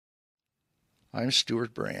I'm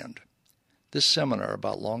Stuart Brand. This seminar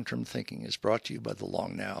about long-term thinking is brought to you by the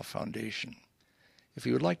Long Now Foundation. If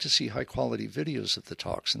you would like to see high-quality videos of the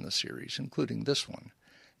talks in the series, including this one,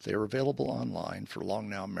 they are available online for Long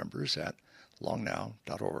Now members at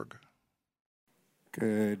longnow.org.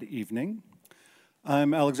 Good evening.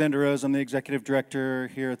 I'm Alexander Rose. I'm the Executive Director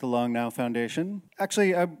here at the Long Now Foundation.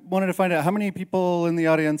 Actually, I wanted to find out how many people in the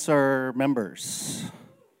audience are members?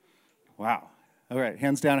 Wow. All right,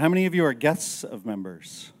 hands down. How many of you are guests of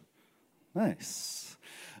members? Nice.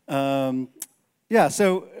 We've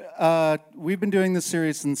been doing this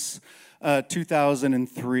series since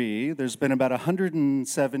 2003. There's been about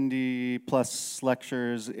 170 plus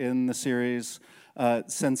lectures in the series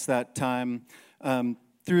since that time.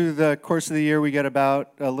 Through the course of the year, we get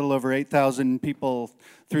about a little over 8,000 people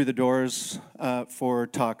through the doors for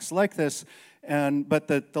talks like this. But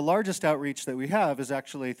the largest outreach that we have is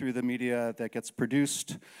actually through the media that gets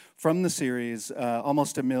produced from the series,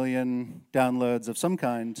 almost 1 million downloads of some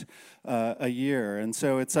kind a year. And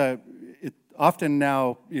so it often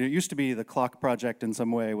now, it used to be the clock project in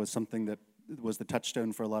some way was something that was the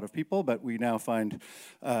touchstone for a lot of people, but we now find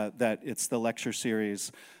that it's the lecture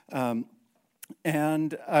series.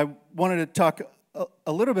 And I wanted to talk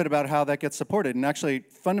a little bit about how that gets supported. And actually,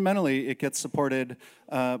 fundamentally, it gets supported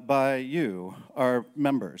by you, our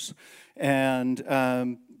members. And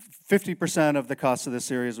 50% of the cost of this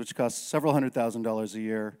series, which costs several $100,000 a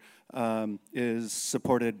year, is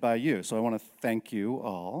supported by you. So I want to thank you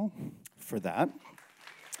all for that.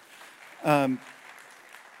 The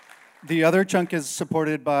other chunk is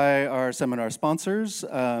supported by our seminar sponsors,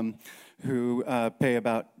 who pay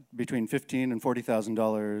about between $15,000 and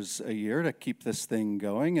 $40,000 a year to keep this thing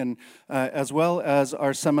going, and as well as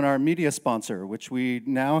our seminar media sponsor, which we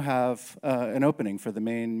now have an opening for the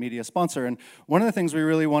main media sponsor. And one of the things we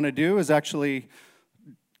really want to do is actually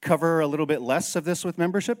cover a little bit less of this with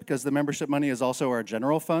membership, because the membership money is also our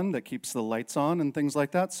general fund that keeps the lights on and things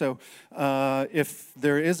like that. So if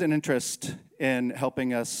there is an interest in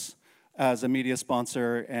helping us as a media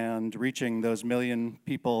sponsor and reaching those 1 million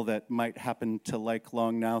people that might happen to like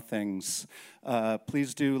Long Now things,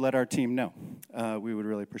 please do let our team know. We would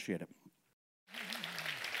really appreciate it.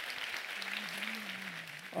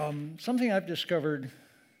 Something I've discovered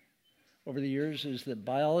over the years is that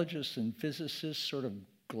biologists and physicists sort of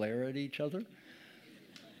glare at each other.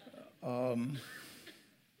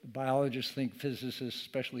 Biologists think physicists,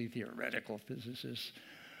 especially theoretical physicists,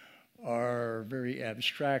 are very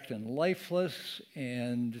abstract and lifeless,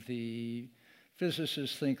 and the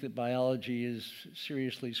physicists think that biology is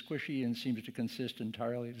seriously squishy and seems to consist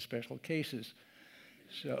entirely of special cases.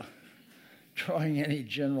 So drawing any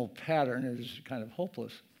general pattern is kind of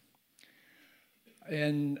hopeless.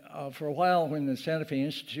 And for a while, when the Santa Fe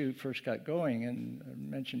Institute first got going, and I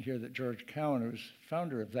mentioned here that George Cowan, who was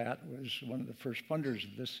founder of that, was one of the first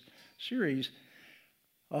funders of this series,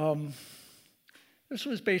 this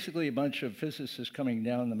was basically a bunch of physicists coming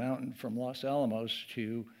down the mountain from Los Alamos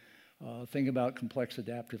to think about complex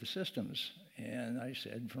adaptive systems. And I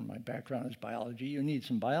said, from my background as biology, you need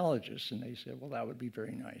some biologists. And they said, well, that would be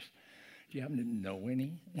very nice. Do you happen to know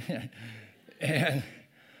any? And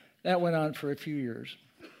that went on for a few years.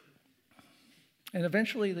 And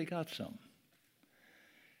eventually they got some.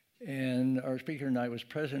 And our speaker tonight was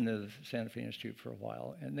president of the Santa Fe Institute for a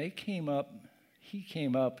while. And he came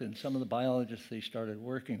up, and some of the biologists they started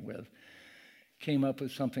working with came up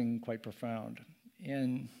with something quite profound.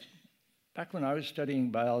 And back when I was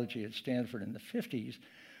studying biology at Stanford in the 50s,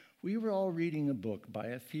 we were all reading a book by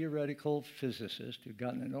a theoretical physicist who'd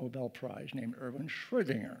gotten a Nobel Prize named Erwin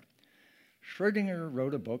Schrödinger. Schrödinger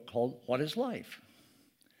wrote a book called What is Life?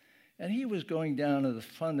 And he was going down to the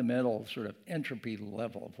fundamental sort of entropy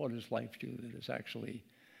level of what does life do that is actually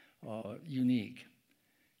unique.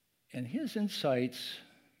 And his insights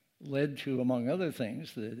led to, among other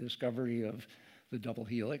things, the discovery of the double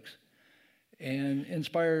helix and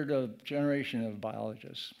inspired a generation of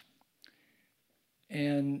biologists.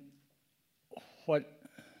 And what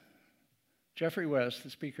Geoffrey West, the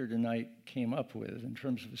speaker tonight, came up with in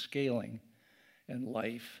terms of scaling and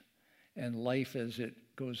life as it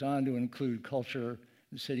goes on to include culture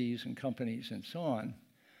and cities and companies and so on,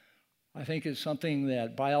 I think is something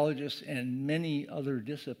that biologists and many other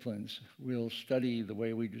disciplines will study the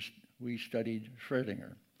way we studied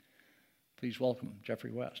Schrödinger. Please welcome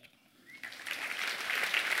Geoffrey West.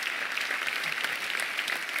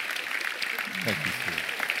 Thank you, Stuart.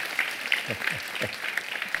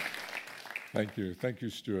 Thank you. Thank you,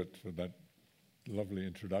 Stuart, for that lovely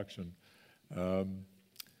introduction. And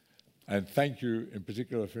thank you in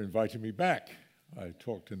particular for inviting me back. I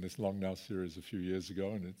talked in this Long Now series a few years ago,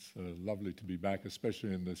 and it's lovely to be back,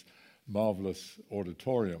 especially in this marvelous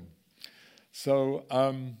auditorium. So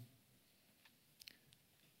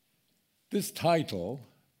this title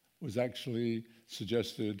was actually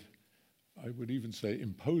suggested, I would even say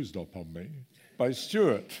imposed upon me, by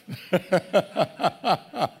Stuart.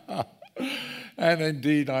 And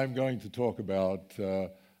indeed, I'm going to talk about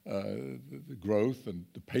the growth and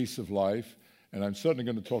the pace of life, and I'm certainly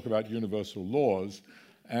going to talk about universal laws.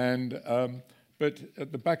 And but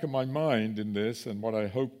at the back of my mind in this, and what I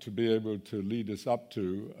hope to be able to lead us up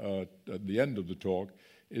to at the end of the talk,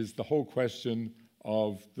 is the whole question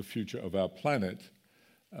of the future of our planet,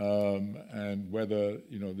 and whether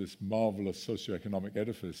this marvelous socioeconomic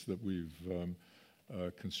edifice that we've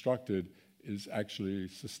constructed is actually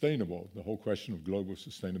sustainable. The whole question of global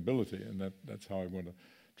sustainability, and that's how I want to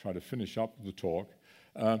try to finish up the talk.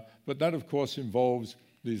 But that, of course, involves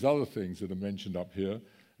these other things that are mentioned up here.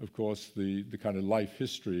 Of course, the kind of life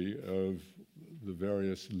history of the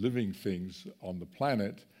various living things on the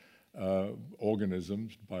planet,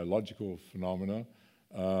 organisms, biological phenomena,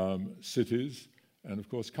 cities, and of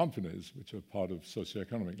course companies, which are part of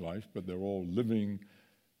socioeconomic life, but they're all living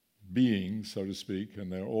beings, so to speak,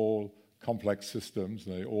 and they're all complex systems,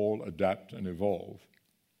 and they all adapt and evolve.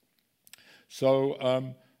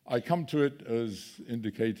 So I come to it, as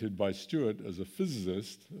indicated by Stuart, as a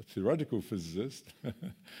physicist, a theoretical physicist,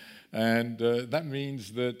 and that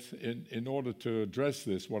means that in order to address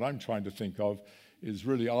this, what I'm trying to think of is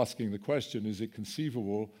really asking the question, is it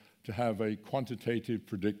conceivable to have a quantitative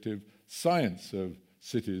predictive science of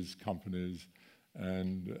cities, companies,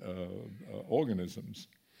 and organisms?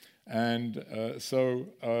 And so,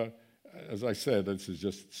 as I said, this is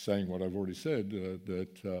just saying what I've already said,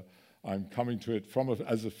 that I'm coming to it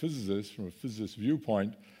as a physicist, from a physicist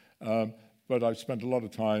viewpoint, but I've spent a lot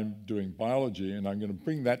of time doing biology, and I'm going to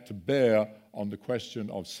bring that to bear on the question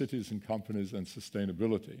of cities and companies and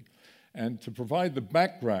sustainability. And to provide the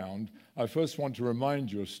background, I first want to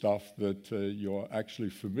remind you of stuff that you're actually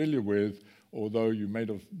familiar with, although you may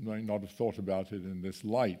not have thought about it in this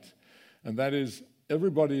light. And that is,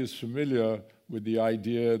 everybody is familiar with the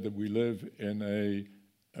idea that we live in a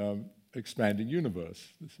expanding universe.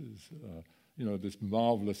 This is, this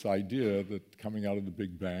marvelous idea that coming out of the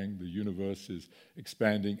Big Bang, the universe is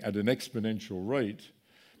expanding at an exponential rate.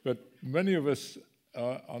 But many of us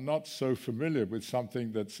are not so familiar with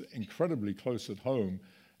something that's incredibly close at home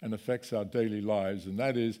and affects our daily lives, and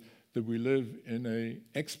that is that we live in an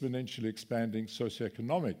exponentially expanding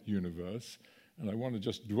socioeconomic universe. And I want to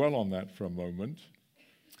just dwell on that for a moment.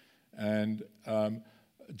 And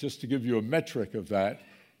just to give you a metric of that,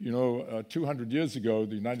 200 years ago,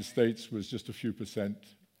 the United States was just a few percent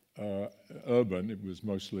urban. It was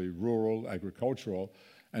mostly rural, agricultural,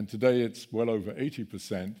 and today it's well over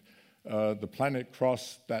 80%. The planet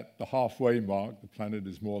crossed the halfway mark. The planet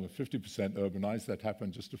is more than 50% urbanized. That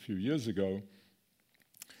happened just a few years ago.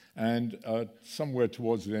 And somewhere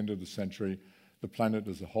towards the end of the century, the planet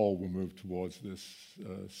as a whole will move towards this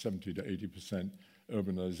 70 to 80%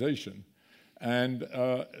 urbanization. And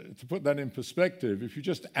to put that in perspective, if you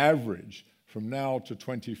just average from now to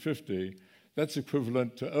 2050, that's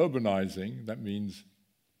equivalent to urbanizing. That means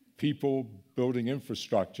people building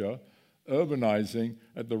infrastructure, urbanizing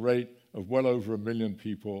at the rate of well over 1 million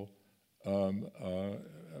people,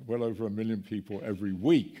 every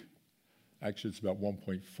week. Actually, it's about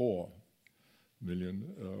 1.4 million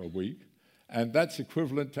a week. And that's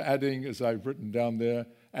equivalent to adding, as I've written down there,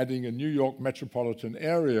 adding a New York metropolitan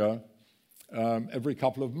area every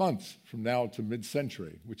couple of months from now to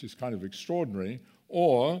mid-century, which is kind of extraordinary.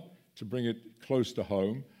 Or, to bring it close to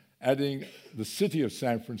home, adding the city of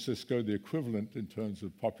San Francisco, the equivalent in terms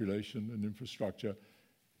of population and infrastructure,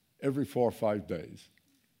 every 4 or 5 days.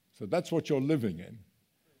 So that's what you're living in.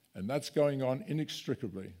 And that's going on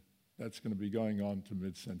inextricably. That's going to be going on to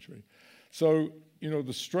mid-century. So,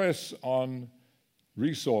 the stress on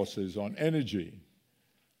resources, on energy,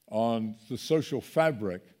 on the social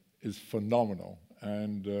fabric is phenomenal.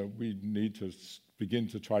 And we need to begin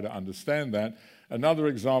to try to understand that. Another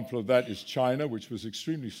example of that is China, which was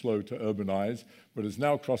extremely slow to urbanize, but has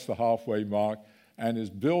now crossed the halfway mark and is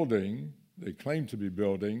building, they claim to be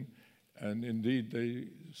building, and indeed they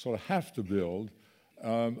sort of have to build,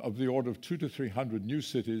 of the order of 200 to 300 new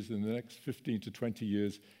cities in the next 15 to 20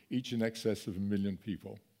 years, each in excess of 1 million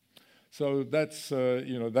people. So that's,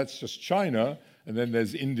 that's just China, and then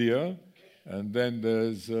there's India, and then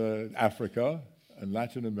there's Africa, and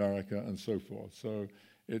Latin America, and so forth. So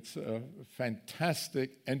it's a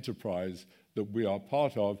fantastic enterprise that we are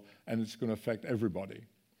part of, and it's going to affect everybody.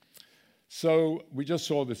 So we just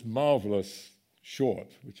saw this marvelous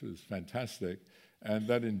short, which was fantastic. And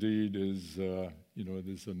that indeed is,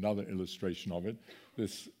 there's another illustration of it,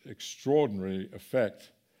 this extraordinary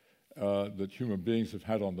effect that human beings have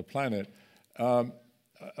had on the planet.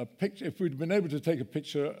 If we'd been able to take a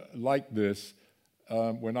picture like this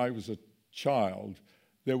when I was a child,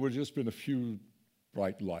 there would have just been a few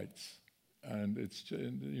bright lights. And it's,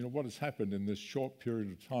 what has happened in this short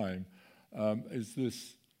period of time is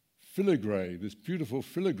this filigree, this beautiful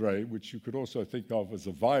filigree, which you could also think of as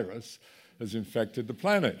a virus, has infected the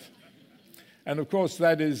planet. And of course,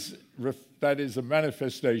 that is a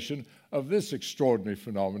manifestation of this extraordinary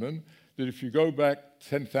phenomenon, that if you go back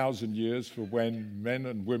 10,000 years for when men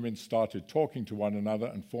and women started talking to one another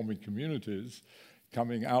and forming communities,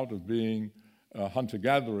 coming out of being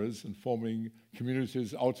hunter-gatherers and forming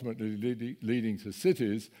communities ultimately leading to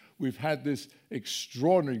cities, we've had this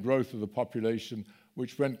extraordinary growth of the population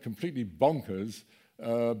which went completely bonkers,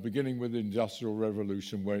 beginning with the Industrial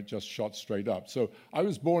Revolution, where it just shot straight up. So I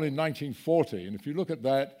was born in 1940, and if you look at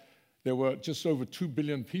that, there were just over 2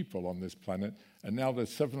 billion people on this planet, and now there's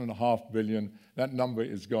 7.5 billion. That number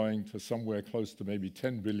is going to somewhere close to maybe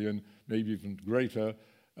 10 billion, maybe even greater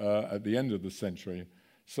at the end of the century.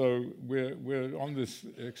 So we're on this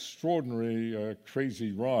extraordinary,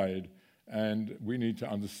 crazy ride, and we need to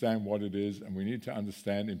understand what it is, and we need to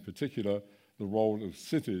understand, in particular, the role of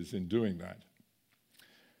cities in doing that.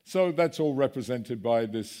 So that's all represented by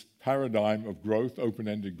this paradigm of growth,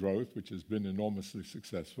 open-ended growth, which has been enormously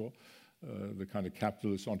successful, the kind of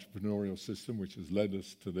capitalist entrepreneurial system which has led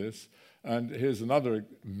us to this. And here's another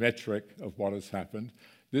metric of what has happened.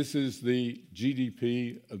 This is the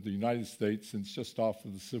GDP of the United States since just after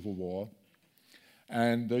the Civil War.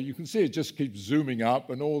 And you can see it just keeps zooming up,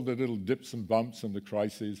 and all the little dips and bumps and the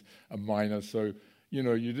crises are minor. So, you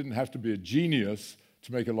didn't have to be a genius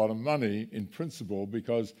to make a lot of money in principle,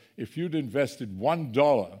 because if you'd invested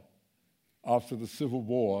 $1 after the Civil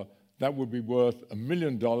War, that would be worth $1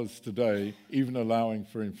 million today, even allowing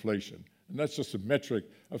for inflation. And that's just a metric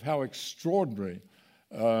of how extraordinary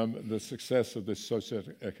the success of this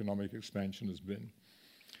socioeconomic expansion has been.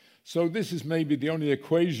 So this is maybe the only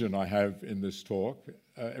equation I have in this talk.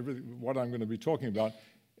 What I'm going to be talking about,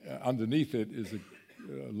 underneath it is a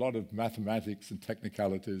lot of mathematics and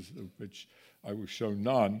technicalities, of which I will show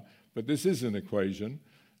none, but this is an equation,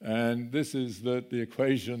 and this is the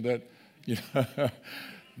equation that,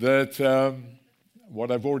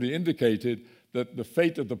 what I've already indicated, that the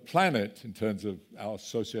fate of the planet in terms of our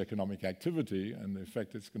socioeconomic activity and the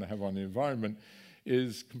effect it's going to have on the environment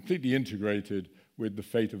is completely integrated with the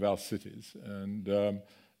fate of our cities. And the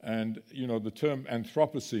term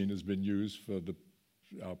Anthropocene has been used for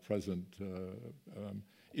our present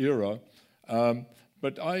era,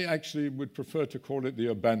 but I actually would prefer to call it the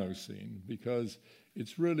Urbanocene, because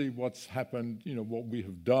it's really what's happened, what we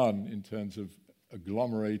have done in terms of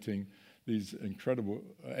agglomerating these incredible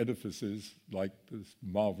edifices like this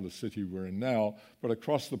marvelous city we're in now, but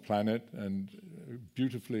across the planet, and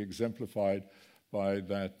beautifully exemplified by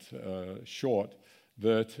that short,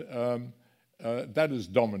 that has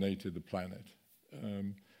dominated the planet.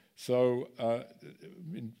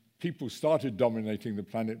 People started dominating the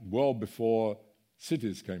planet well before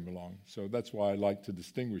cities came along. So that's why I like to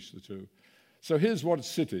distinguish the two. So here's what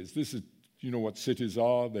cities. This is, what cities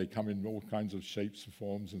are. They come in all kinds of shapes,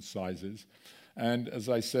 forms, and sizes. And as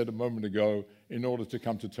I said a moment ago, in order to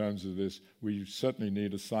come to terms with this, we certainly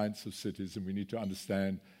need a science of cities, and we need to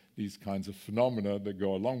understand these kinds of phenomena that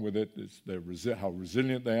go along with it. How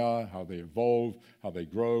resilient they are, how they evolve, how they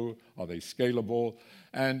grow, are they scalable?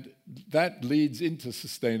 And that leads into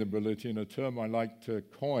sustainability, and a term I like to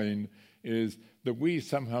coin is that we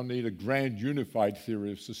somehow need a grand unified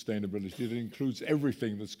theory of sustainability that includes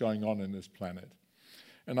everything that's going on in this planet.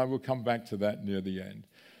 And I will come back to that near the end.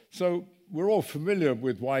 So we're all familiar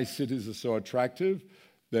with why cities are so attractive.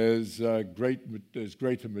 There's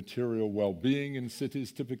greater material well-being in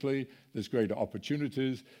cities typically. There's greater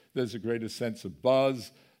opportunities. There's a greater sense of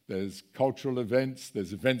buzz. There's cultural events.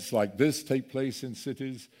 There's events like this take place in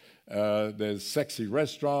cities. There's sexy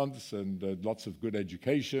restaurants and lots of good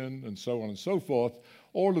education and so on and so forth.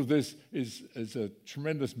 All of this is a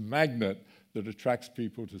tremendous magnet that attracts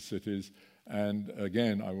people to cities. And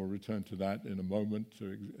again, I will return to that in a moment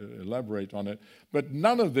to elaborate on it. But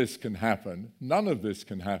none of this can happen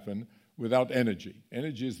without energy.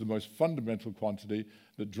 Energy is the most fundamental quantity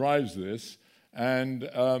that drives this. And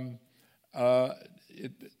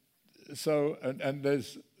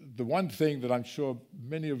there's the one thing that I'm sure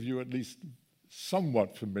many of you are at least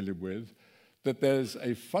somewhat familiar with, that there's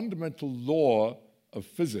a fundamental law of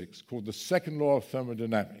physics called the second law of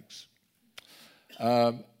thermodynamics.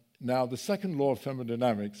 Now, the second law of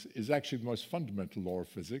thermodynamics is actually the most fundamental law of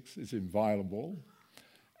physics. It's inviolable.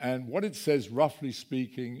 And what it says, roughly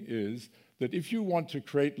speaking, is that if you want to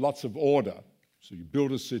create lots of order, so you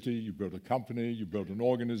build a city, you build a company, you build an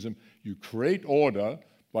organism, you create order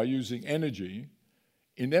by using energy,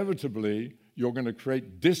 inevitably, you're going to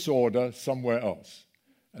create disorder somewhere else.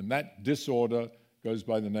 And that disorder goes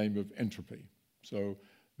by the name of entropy. So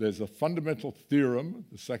there's a fundamental theorem,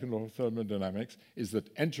 the second law of thermodynamics, is that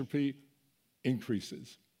entropy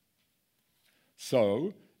increases.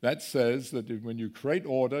 So that says that when you create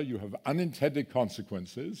order, you have unintended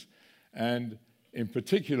consequences. And in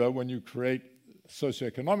particular, when you create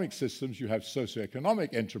socioeconomic systems, you have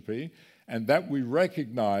socioeconomic entropy. And that we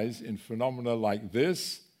recognize in phenomena like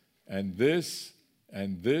this, and this,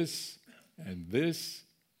 and this, and this,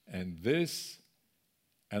 and this,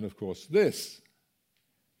 and of course this,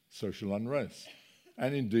 social unrest.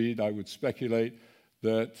 And indeed, I would speculate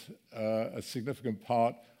that a significant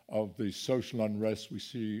part of the social unrest we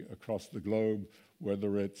see across the globe,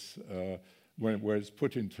 whether it's where it's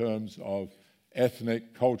put in terms of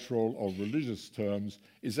ethnic, cultural, or religious terms,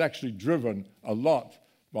 is actually driven a lot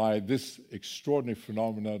by this extraordinary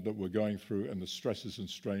phenomena that we're going through and the stresses and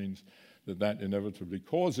strains that that inevitably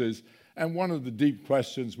causes. And one of the deep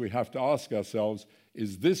questions we have to ask ourselves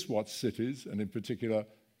is this what cities, and in particular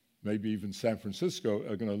maybe even San Francisco,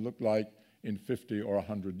 are going to look like in 50 or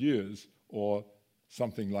 100 years, or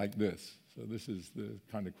something like this? So this is the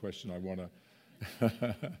kind of question I want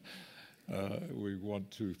to we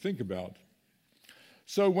want to think about.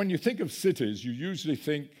 So when you think of cities, you usually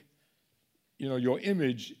think, your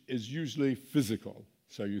image is usually physical.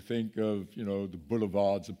 So you think of, the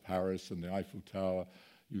boulevards of Paris and the Eiffel Tower.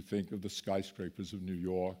 You think of the skyscrapers of New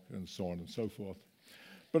York and so on and so forth.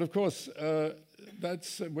 But of course,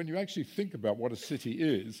 that's when you actually think about what a city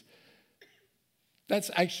is,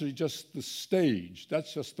 that's actually just the stage.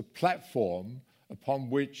 That's just the platform upon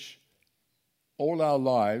which all our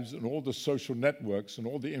lives and all the social networks and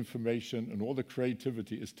all the information and all the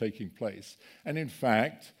creativity is taking place. And in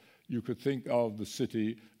fact, you could think of the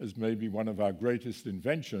city as maybe one of our greatest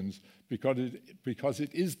inventions because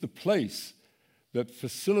it is the place that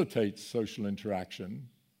facilitates social interaction,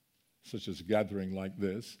 such as a gathering like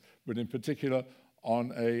this, but in particular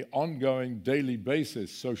on an ongoing daily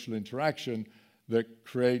basis social interaction that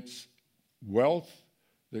creates wealth,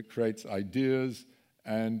 that creates ideas,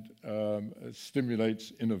 and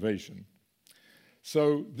stimulates innovation.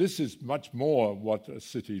 So this is much more what a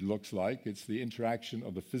city looks like. It's the interaction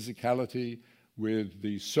of the physicality with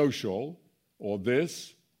the social, or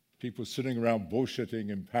this, people sitting around bullshitting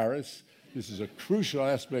in Paris. This is a crucial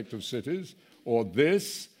aspect of cities. Or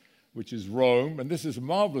this, which is Rome. And this is a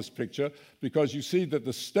marvelous picture because you see that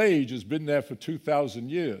the stage has been there for 2,000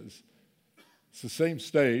 years. It's the same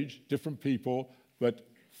stage, different people, but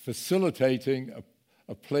facilitating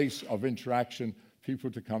a place of interaction,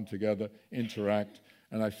 people to come together, interact.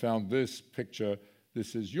 And I found this picture.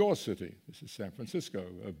 This is your city. This is San Francisco,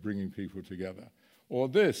 bringing people together. Or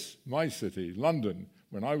this, my city, London.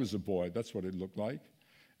 When I was a boy, that's what it looked like.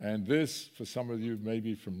 And this, for some of you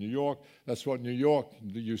maybe from New York, that's what New York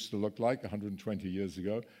used to look like 120 years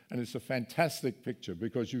ago. And it's a fantastic picture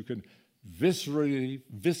because you can viscerally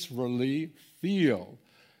feel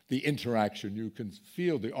the interaction. You can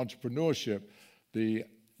feel the entrepreneurship, the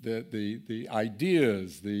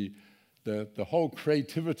ideas, the whole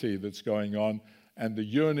creativity that's going on, and the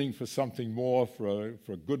yearning for something more, for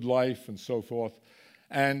a good life, and so forth.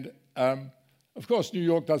 And of course, New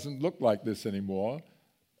York doesn't look like this anymore.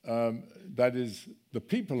 That is, the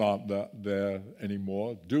people aren't there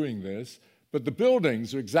anymore doing this, but the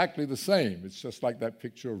buildings are exactly the same. It's just like that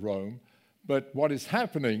picture of Rome. But what is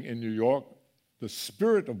happening in New York, the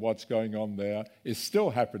spirit of what's going on there, is still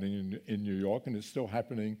happening in New York, and it's still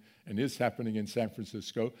happening and is happening in San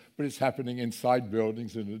Francisco, but it's happening inside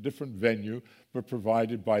buildings in a different venue, but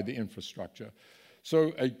provided by the infrastructure.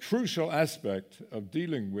 So a crucial aspect of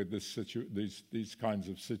dealing with these kinds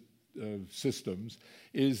of systems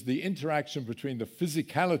is the interaction between the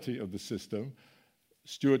physicality of the system.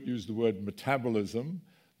 Stuart used the word metabolism,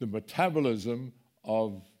 the metabolism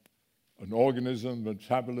of an organism,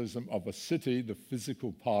 metabolism of a city, the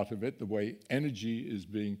physical part of it, the way energy is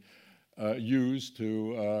being used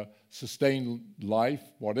to sustain life,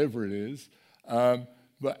 whatever it is,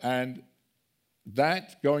 and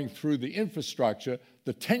that going through the infrastructure,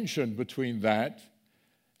 the tension between that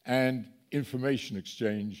and information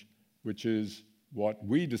exchange, which is what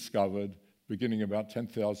we discovered beginning about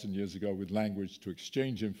 10,000 years ago with language to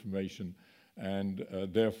exchange information and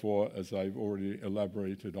therefore, as I've already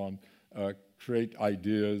elaborated on, create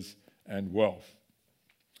ideas and wealth.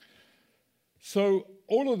 So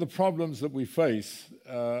all of the problems that we face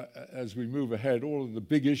as we move ahead, all of the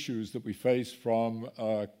big issues that we face from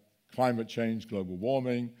climate change, global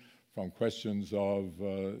warming, from questions of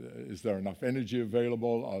is there enough energy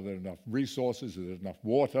available, are there enough resources, is there enough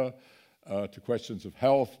water, to questions of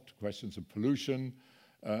health, to questions of pollution,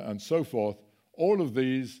 and so forth, all of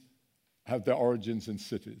these have their origins in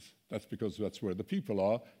cities. That's because that's where the people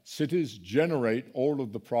are. Cities generate all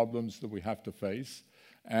of the problems that we have to face,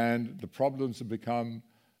 and the problems have become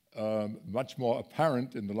much more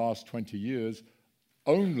apparent in the last 20 years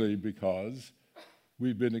only because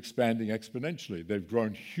we've been expanding exponentially. They've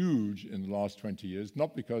grown huge in the last 20 years,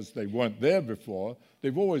 not because they weren't there before.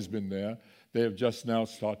 They've always been there. They have just now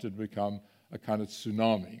started to become a kind of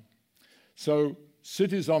tsunami. So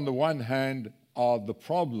cities, on the one hand, are the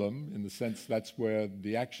problem, in the sense that's where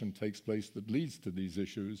the action takes place that leads to these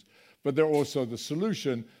issues, but they're also the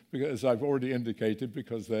solution, because, as I've already indicated,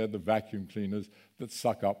 because they're the vacuum cleaners that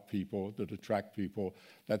suck up people, that attract people.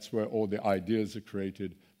 That's where all the ideas are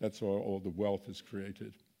created. That's where all the wealth is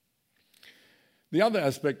created. The other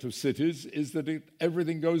aspect of cities is that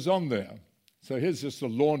everything goes on there. So here's just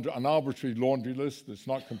an arbitrary laundry list that's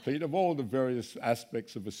not complete of all the various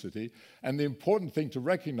aspects of a city. And the important thing to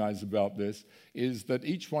recognize about this is that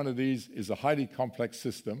each one of these is a highly complex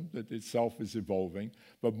system that itself is evolving.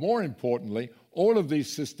 But more importantly, all of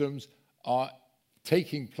these systems are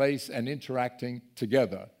taking place and interacting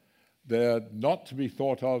together. They're not to be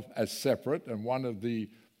thought of as separate. And one of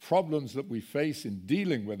the problems that we face in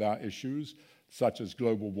dealing with our issues, such as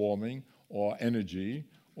global warming or energy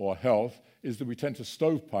or health, is that we tend to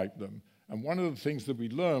stovepipe them. And one of the things that we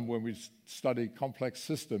learn when we study complex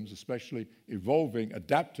systems, especially evolving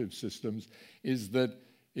adaptive systems, is that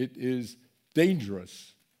it is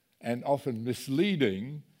dangerous and often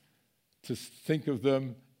misleading to think of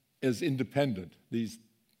them as independent, these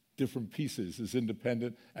different pieces as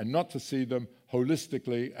independent, and not to see them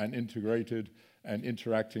holistically and integrated and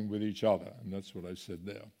interacting with each other. And that's what I said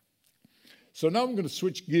there. So now I'm going to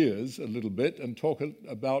switch gears a little bit and talk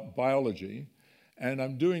about biology. And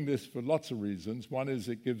I'm doing this for lots of reasons. One is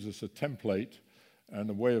it gives us a template and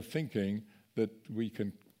a way of thinking that we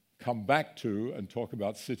can come back to and talk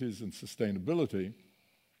about cities and sustainability.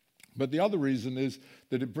 But the other reason is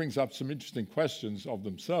that it brings up some interesting questions of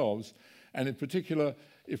themselves. And in particular,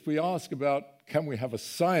 if we ask about, can we have a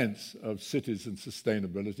science of cities and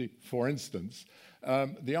sustainability, for instance,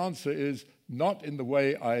 the answer is not in the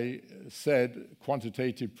way I said,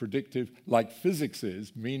 quantitative, predictive, like physics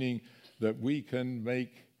is, meaning that we can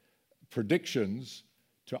make predictions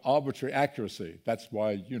to arbitrary accuracy. That's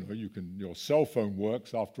why, your cell phone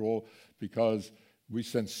works, after all, because we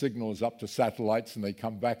send signals up to satellites and they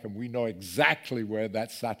come back and we know exactly where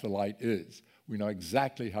that satellite is. We know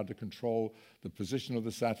exactly how to control the position of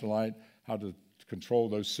the satellite, how to control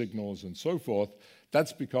those signals and so forth.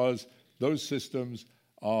 That's because those systems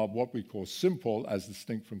are what we call simple as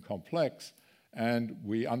distinct from complex, and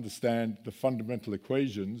we understand the fundamental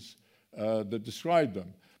equations that describe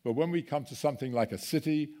them. But when we come to something like a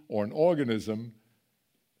city or an organism,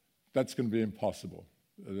 that's going to be impossible.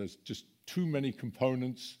 There's just too many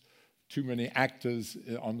components, too many actors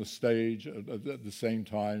on the stage at the same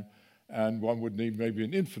time, and one would need maybe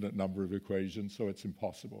an infinite number of equations, so it's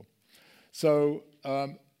impossible. So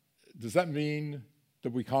does that mean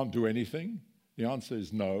that we can't do anything? The answer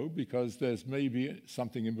is no, because there's maybe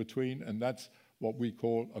something in between, and that's what we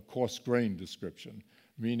call a coarse-grained description,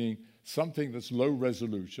 meaning something that's low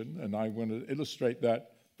resolution, and I want to illustrate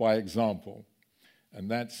that by example. And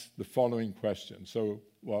that's the following question. So,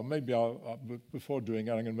 well, maybe before doing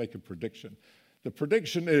it, I'm going to make a prediction. The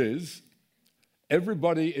prediction is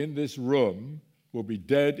everybody in this room will be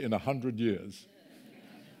dead in 100 years.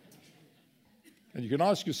 And you can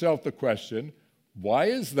ask yourself the question, why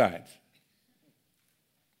is that?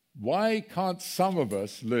 Why can't some of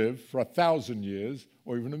us live for 1,000 years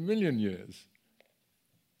or even 1,000,000 years?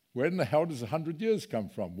 Where in the hell does 100 years come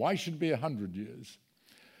from? Why should it be 100 years?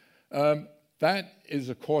 That is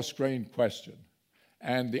a coarse-grained question.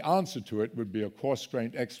 And the answer to it would be a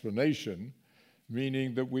coarse-grained explanation,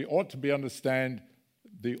 meaning that we ought to be understand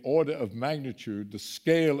the order of magnitude, the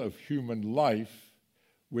scale of human life,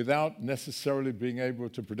 without necessarily being able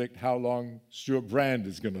to predict how long Stuart Brand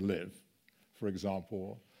is going to live, for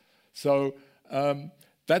example. So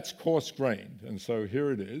that's coarse-grained, and so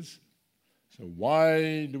here it is. So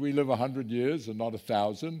why do we live 100 years and not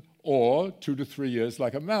 1,000, or 2 to 3 years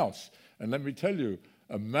like a mouse? And let me tell you,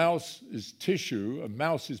 a mouse is tissue. A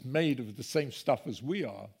mouse is made of the same stuff as we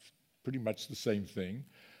are. It's pretty much the same thing.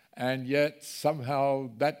 And yet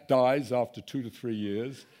somehow that dies after 2 to 3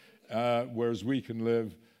 years, whereas we can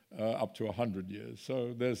live up to 100 years.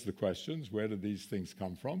 So there's the questions. Where do these things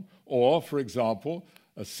come from? Or, for example,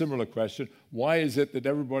 a similar question, why is it that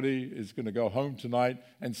everybody is going to go home tonight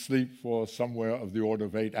and sleep for somewhere of the order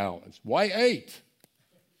of 8 hours? Why 8?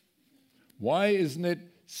 Why isn't it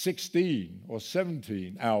 16 or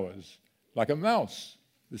 17 hours, like a mouse?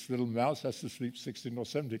 This little mouse has to sleep 16 or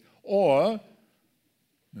 17. Or,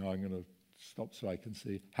 now I'm going to stop so I can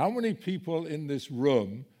see, how many people in this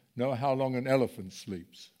room know how long an elephant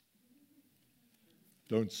sleeps?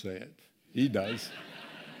 Don't say it. He does.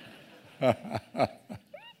 An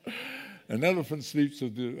elephant sleeps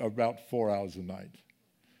about 4 hours a night,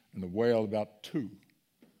 and a whale about 2.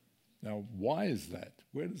 Now, why is that?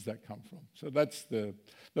 Where does that come from? So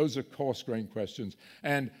those are coarse-grained questions,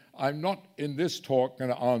 and I'm not in this talk going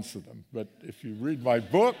to answer them. But if you read my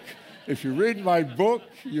book,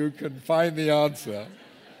 you can find the answer.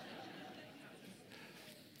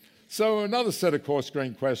 So another set of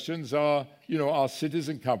coarse-grained questions are, are cities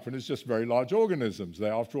and companies just very large organisms?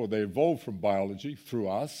 After all, they evolved from biology through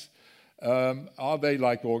us. Are they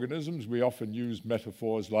like organisms? We often use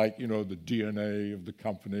metaphors like, the DNA of the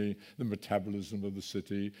company, the metabolism of the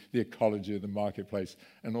city, the ecology of the marketplace,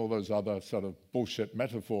 and all those other sort of bullshit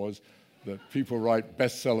metaphors that people write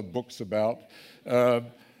bestseller books about.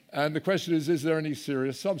 And the question is there any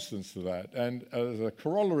serious substance to that? And as a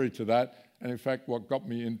corollary to that, and in fact, what got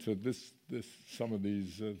me into some of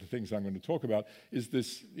these the things I'm going to talk about is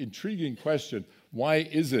this intriguing question: why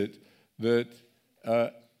is it that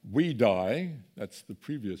we die? That's the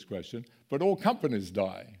previous question. But all companies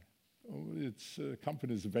die.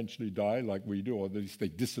 Companies eventually die, like we do, or at least they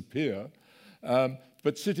disappear.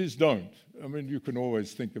 But cities don't. I mean, you can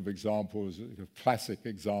always think of examples, classic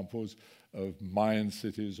examples of Mayan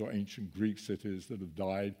cities or ancient Greek cities that have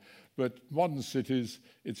died. But modern cities,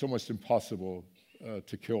 it's almost impossible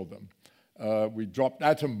to kill them. We dropped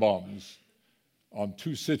atom bombs on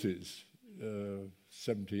 2 cities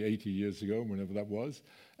 70, 80 years ago, whenever that was.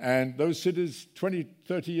 And those cities, 20,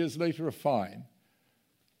 30 years later, are fine.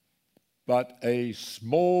 But a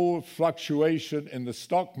small fluctuation in the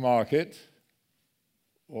stock market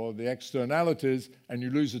or the externalities, and you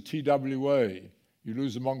lose a TWA, you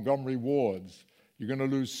lose a Montgomery Wards, you're going to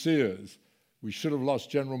lose Sears. We should have lost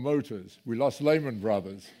General Motors. We lost Lehman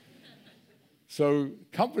Brothers. So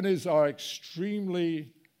companies are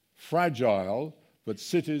extremely fragile, but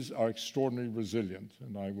cities are extraordinarily resilient,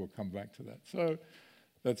 and I will come back to that. So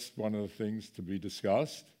that's one of the things to be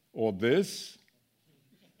discussed. Or this.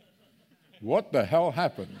 What the hell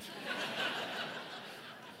happened?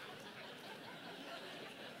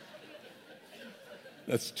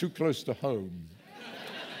 That's too close to home.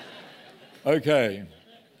 Okay.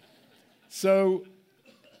 So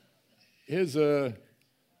here's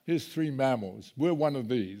 3 mammals. We're one of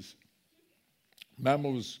these.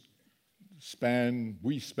 Mammals span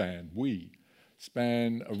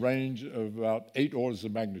a range of about 8 orders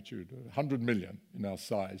of magnitude, 100 million in our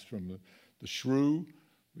size, from the shrew,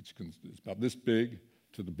 which is about this big,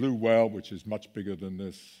 to the blue whale, which is much bigger than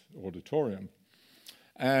this auditorium.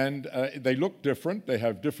 And they look different. They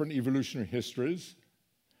have different evolutionary histories.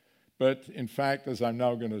 But in fact, as I'm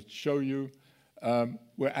now going to show you,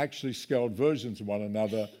 we're actually scaled versions of one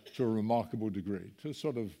another to a remarkable degree, to a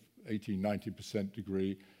sort of 80, 90%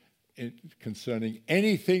 degree, concerning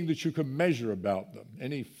anything that you can measure about them,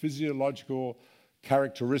 any physiological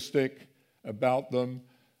characteristic about them,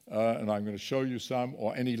 and I'm going to show you some,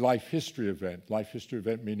 or any life history event. Life history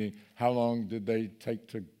event meaning how long did they take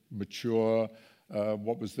to mature,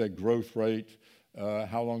 what was their growth rate,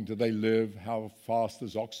 how long do they live, how fast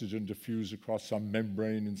does oxygen diffuse across some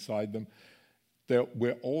membrane inside them.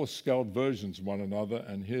 We're all scaled versions of one another,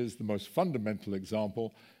 and here's the most fundamental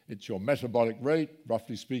example. It's your metabolic rate,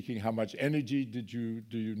 roughly speaking, how much energy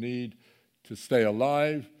do you need to stay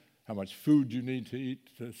alive, how much food do you need to eat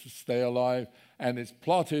to stay alive, and it's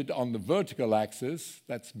plotted on the vertical axis,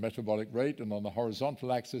 that's metabolic rate, and on the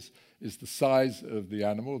horizontal axis is the size of the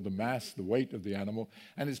animal, the mass, the weight of the animal,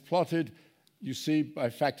 and it's plotted, you see, by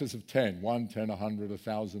factors of 10, 1, 10, 100,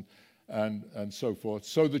 1,000, and so forth,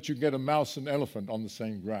 so that you get a mouse and elephant on the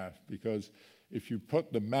same graph, because if you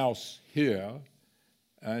put the mouse here,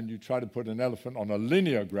 and you try to put an elephant on a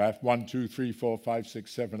linear graph, 1, 2, 3, 4, 5,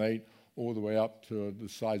 6, 7, 8, all the way up to the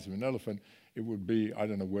size of an elephant, it would be, I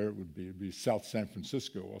don't know where it would be. It would be South San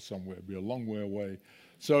Francisco or somewhere. It would be a long way away.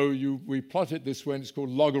 So we plot it this way, and it's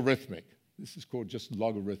called logarithmic. This is called just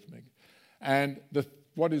logarithmic. And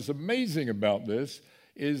what is amazing about this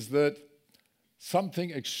is that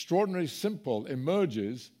something extraordinarily simple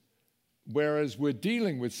emerges, whereas we're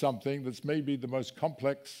dealing with something that's maybe the most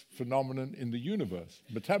complex phenomenon in the universe,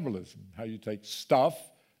 metabolism, how you take stuff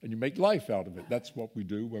and you make life out of it. That's what we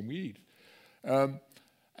do when we eat.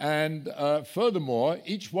 Furthermore,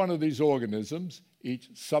 each one of these organisms,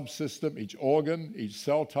 each subsystem, each organ, each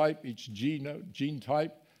cell type, each gene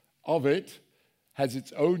type of it has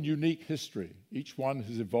its own unique history. Each one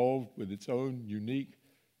has evolved with its own unique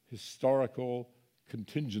historical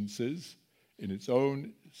contingencies in its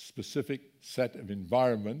own specific set of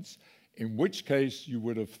environments, in which case you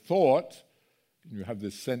would have thought, you have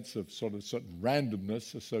this sense of sort of certain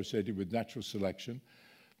randomness associated with natural selection,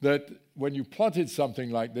 that when you plotted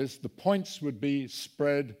something like this, the points would be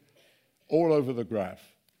spread all over the graph,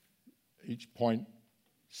 each point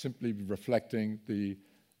simply reflecting the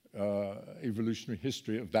evolutionary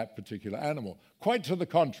history of that particular animal. Quite to the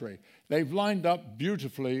contrary, they've lined up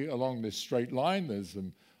beautifully along this straight line. There's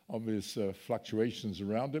some obvious fluctuations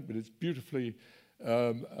around it, but it's beautifully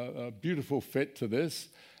a beautiful fit to this.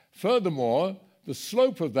 Furthermore, the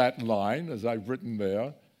slope of that line, as I've written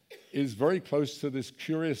there, is very close to this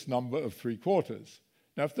curious number of 3/4.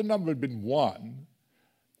 Now, if the number had been 1,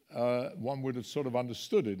 one would have sort of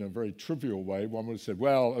understood it in a very trivial way. One would have said,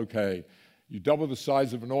 well, okay, you double the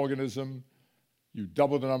size of an organism, you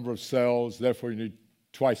double the number of cells, therefore you need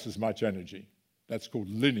twice as much energy. That's called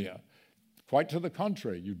linear. Quite to the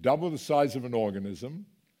contrary, you double the size of an organism,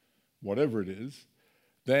 whatever it is,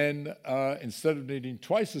 then instead of needing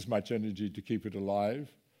twice as much energy to keep it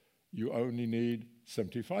alive, you only need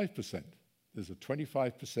 75%. There's a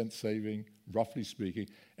 25% saving, roughly speaking,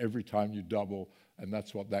 every time you double, and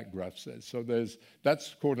that's what that graph says. So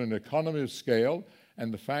that's called an economy of scale,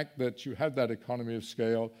 and the fact that you have that economy of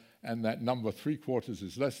scale and that number 3/4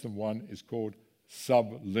 is less than 1 is called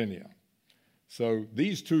sublinear. So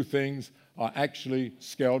these two things are actually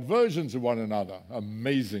scaled versions of one another,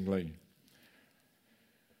 amazingly.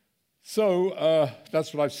 So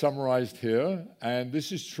that's what I've summarized here, and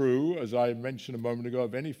this is true, as I mentioned a moment ago,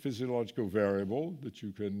 of any physiological variable that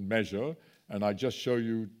you can measure, and I just show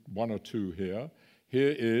you one or two here.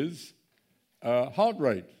 Here is heart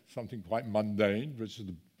rate, something quite mundane, which is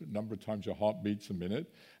the number of times your heart beats a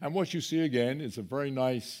minute. And what you see again is a very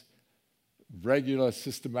nice, regular,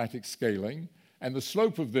 systematic scaling. And the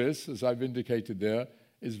slope of this, as I've indicated there,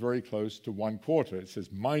 is very close to 1/4. It says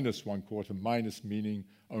 -1/4, minus meaning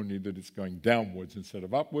only that it's going downwards instead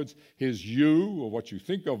of upwards. Here's you, or what you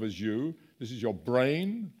think of as you. This is your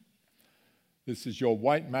brain. This is your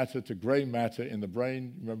white matter to gray matter in the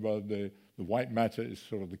brain. Remember, the white matter is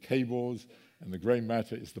sort of the cables, and the gray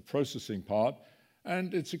matter is the processing part.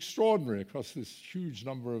 And it's extraordinary. Across this huge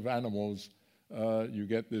number of animals, you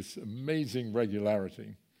get this amazing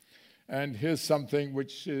regularity. And here's something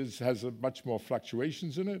which has much more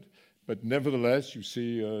fluctuations in it, but nevertheless, you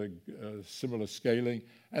see a similar scaling,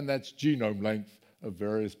 and that's genome length of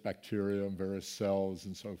various bacteria and various cells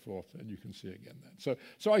and so forth, and you can see again that.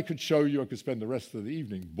 So I could show you, I could spend the rest of the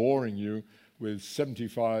evening boring you with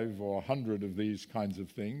 75 or 100 of these kinds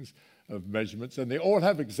of things, of measurements, and they all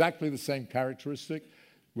have exactly the same characteristic.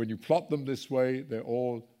 When you plot them this way, they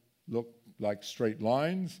all look like straight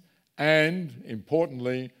lines, and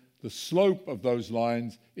importantly, the slope of those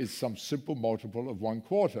lines is some simple multiple of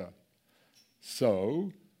 1/4.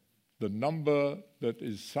 So the number that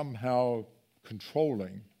is somehow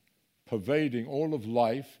controlling, pervading all of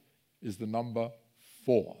life is the number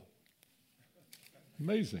 4.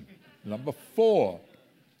 Amazing. Number 4.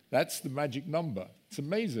 That's the magic number. It's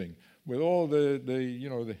amazing. With all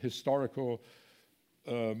the historical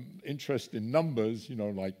interest in numbers,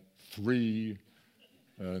 like 3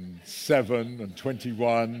 and 7 and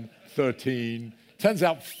 21, 13. Turns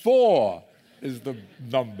out 4 is the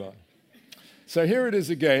number. So here it is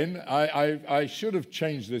again. I should have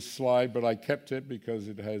changed this slide, but I kept it because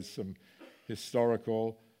it has some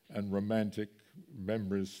historical and romantic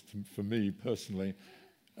memories for me personally,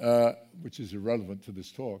 which is irrelevant to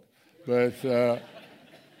this talk. But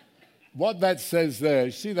what that says there,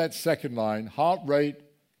 you see that second line, heart rate,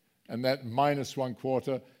 and that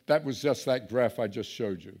 -1/4, that was just that graph I just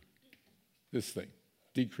showed you. This thing,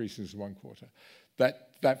 decreases 1/4.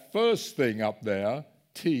 That first thing up there,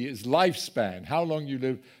 T, is lifespan, how long you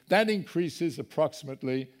live. That increases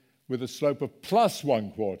approximately with a slope of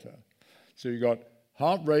 +1/4. So you got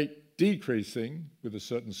heart rate decreasing with a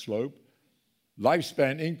certain slope,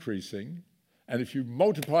 lifespan increasing, and if you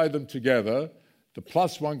multiply them together, the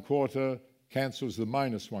 +1/4 cancels the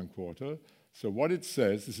 -1/4. So what it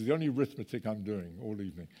says, this is the only arithmetic I'm doing all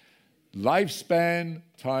evening, lifespan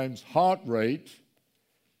times heart rate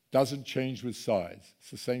doesn't change with size.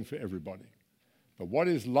 It's the same for everybody. But what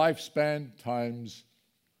is lifespan times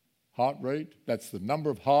heart rate? That's the number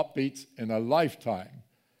of heartbeats in a lifetime.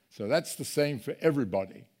 So that's the same for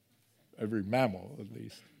everybody, every mammal at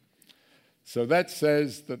least. So that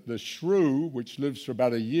says that the shrew, which lives for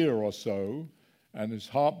about a year or so, and whose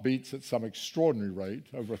heart beats at some extraordinary rate,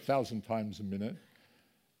 over 1,000 times a minute,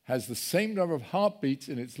 has the same number of heartbeats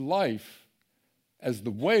in its life as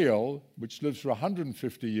the whale, which lives for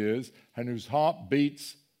 150 years, and whose heart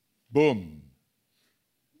beats, boom,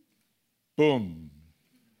 boom,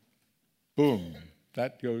 boom.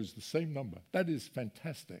 That goes the same number. That is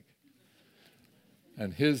fantastic.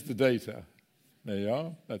 And here's the data. There you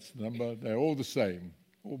are. That's the number. They're all the same.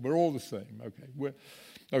 We're all the same. Okay.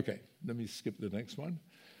 Okay. Let me skip the next one.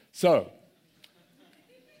 So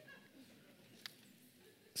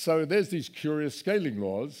there's these curious scaling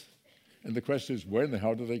laws, and the question is, where in the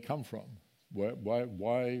hell do they come from? Why,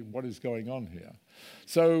 what is going on here?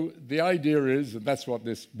 So the idea is, and that's what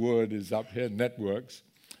this word is up here, networks,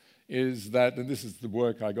 is that, and this is the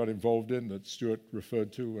work I got involved in that Stuart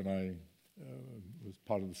referred to when I was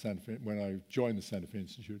part of the Santa Fe, when I joined the Santa Fe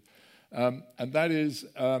Institute, and that is,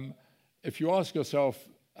 if you ask yourself,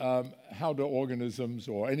 how do organisms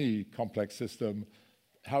or any complex system,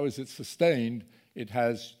 how is it sustained? It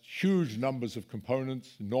has huge numbers of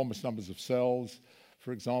components, enormous numbers of cells,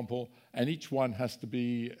 for example, and each one has to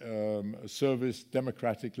be serviced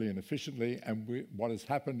democratically and efficiently. And what has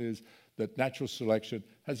happened is that natural selection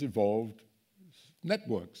has evolved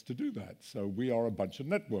networks to do that. So we are a bunch of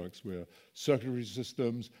networks. We're circulatory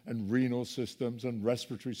systems and renal systems and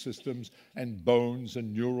respiratory systems and bones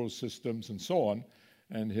and neural systems and so on.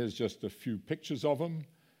 And here's just a few pictures of them.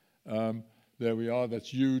 There we are.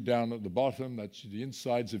 That's you down at the bottom. That's the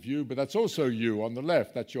insides of you. But that's also you on the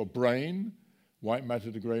left. That's your brain, white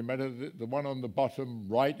matter to gray matter. The one on the bottom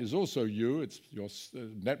right is also you. It's your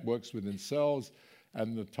networks within cells.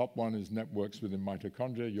 And the top one is networks within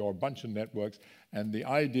mitochondria. You're a bunch of networks. And the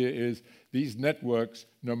idea is these networks,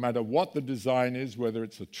 no matter what the design is, whether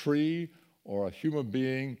it's a tree or a human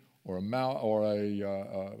being or a mouse or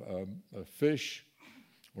a fish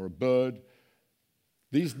or a bird,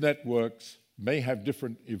 these networks may have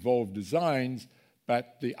different evolved designs,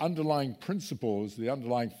 but the underlying principles, the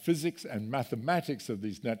underlying physics and mathematics of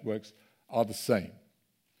these networks are the same.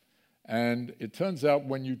 And it turns out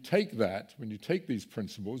when you take these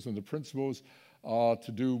principles, and the principles are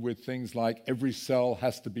to do with things like every cell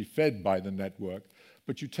has to be fed by the network,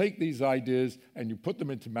 but you take these ideas and you put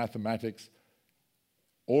them into mathematics,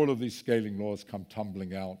 all of these scaling laws come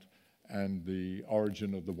tumbling out, and the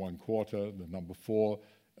origin of the 1/4, the number 4,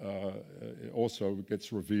 also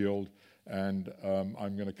gets revealed, and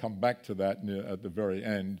I'm going to come back to that at the very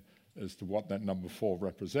end as to what that number 4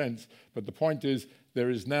 represents. But the point is, there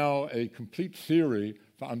is now a complete theory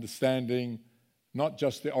for understanding not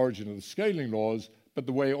just the origin of the scaling laws, but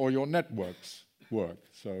the way all your networks work.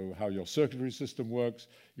 So how your circulatory system works,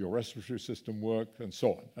 your respiratory system works, and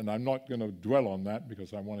so on. And I'm not going to dwell on that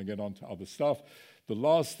because I want to get on to other stuff. The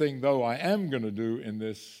last thing, though, I am going to do in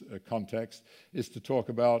this context is to talk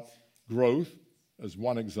about growth as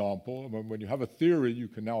one example. When you have a theory, you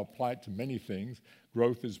can now apply it to many things.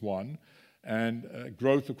 Growth is one. And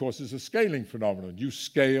growth, of course, is a scaling phenomenon. You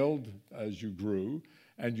scaled as you grew,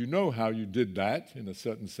 and you know how you did that in a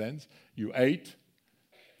certain sense. You ate.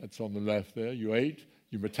 That's on the left there. You ate.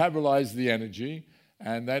 You metabolized the energy,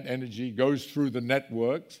 and that energy goes through the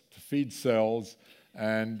networks to feed cells.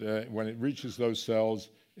 And when it reaches those cells,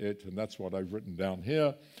 and that's what I've written down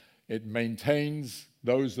here, it maintains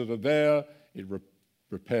those that are there. It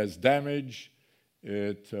repairs damage.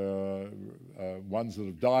 Ones that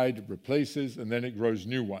have died, it replaces, and then it grows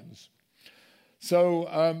new ones.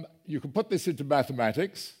 So you can put this into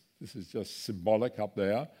mathematics. This is just symbolic up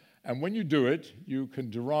there. And when you do it, you can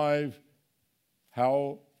derive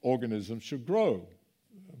how organisms should grow.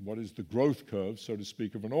 What is the growth curve, so to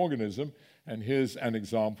speak, of an organism? And here's an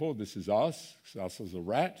example. This is us as a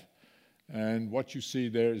rat. And what you see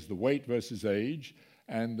there is the weight versus age.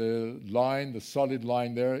 And the line, the solid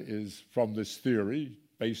line there, is from this theory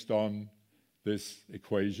based on this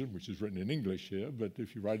equation, which is written in English here, but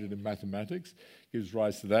if you write it in mathematics, it gives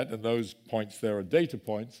rise to that. And those points there are data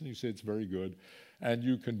points, and you see it's very good. And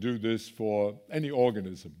you can do this for any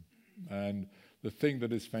organism. And the thing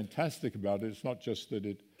that is fantastic about it is not just that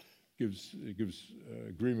it gives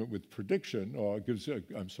agreement with prediction, or it gives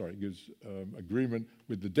agreement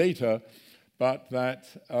with the data, but that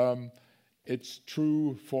it's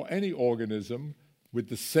true for any organism with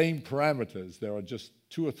the same parameters. There are just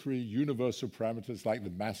 2 or 3 universal parameters like the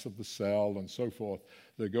mass of the cell and so forth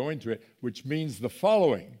that go into it, which means the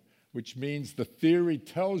following, which means the theory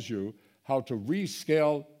tells you how to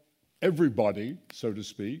rescale everybody, so to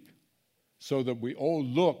speak, so that we all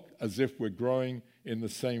look as if we're growing in the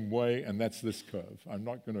same way, and that's this curve. I'm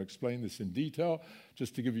not going to explain this in detail,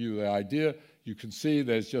 just to give you the idea. You can see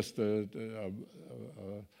there's just a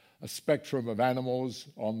spectrum of animals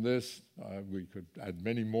on this. We could add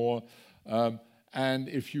many more. And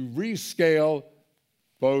if you rescale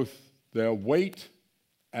both their weight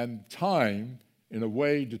and time in a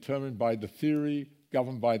way determined by the theory,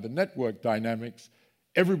 governed by the network dynamics,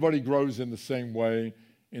 everybody grows in the same way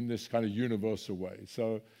in this kind of universal way.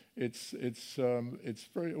 So it's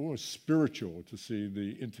very almost spiritual to see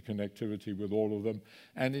the interconnectivity with all of them.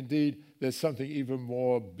 And indeed, there's something even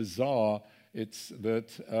more bizarre. It's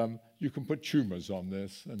that you can put tumors on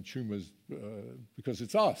this, and tumors, because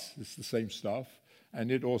it's us, it's the same stuff,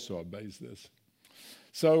 and it also obeys this.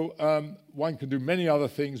 So one can do many other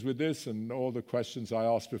things with this, and all the questions I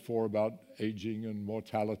asked before about aging and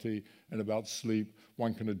mortality and about sleep,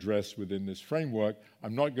 one can address within this framework.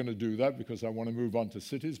 I'm not going to do that because I want to move on to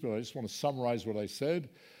cities, but I just want to summarize what I said.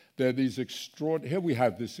 There are these here we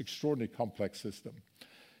have this extraordinarily complex system.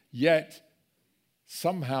 Yet,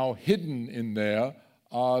 somehow hidden in there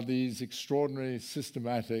are these extraordinary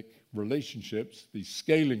systematic relationships, these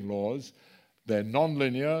scaling laws. They're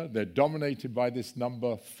nonlinear, they're dominated by this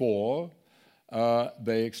number 4.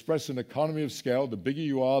 They express an economy of scale. The bigger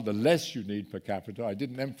you are, the less you need per capita. I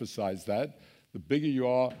didn't emphasize that. The bigger you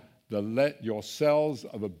are, your cells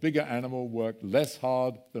of a bigger animal work less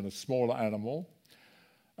hard than a smaller animal.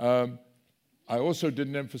 I also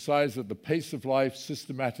didn't emphasize that the pace of life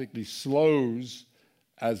systematically slows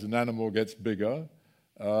as an animal gets bigger.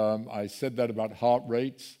 I said that about heart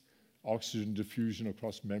rates, oxygen diffusion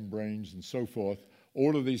across membranes, and so forth.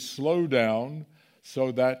 All of these slow down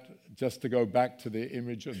so that, just to go back to the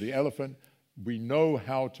image of the elephant, we know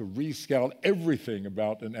how to rescale everything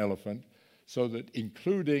about an elephant so that,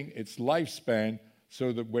 including its lifespan,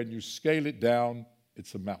 so that when you scale it down,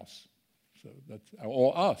 it's a mouse. So that's,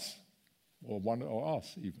 or us, or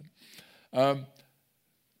us even.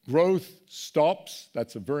 Growth stops.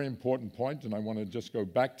 That's a very important point, and I want to just go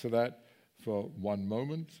back to that for one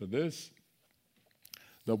moment, for this.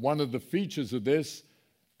 That one of the features of this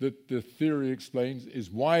that the theory explains is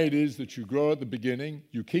why it is that you grow at the beginning,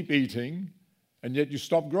 you keep eating, and yet you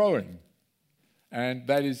stop growing. And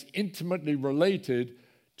that is intimately related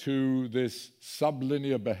to this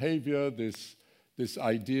sublinear behavior, this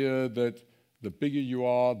idea that the bigger you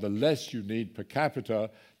are, the less you need per capita.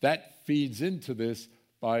 That feeds into this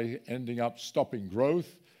by ending up stopping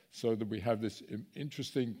growth, so that we have this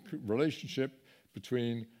interesting relationship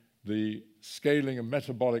between the scaling of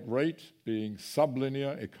metabolic rate being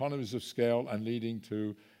sublinear, economies of scale, and leading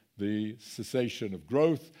to the cessation of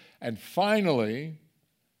growth. And finally,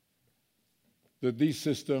 that these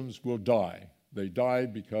systems will die. They die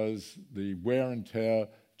because the wear and tear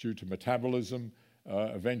due to metabolism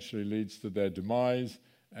eventually leads to their demise,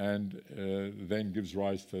 and then gives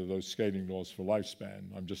rise to those scaling laws for lifespan.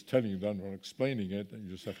 I'm just telling you that, I'm not explaining it, and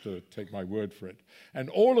you just have to take my word for it. And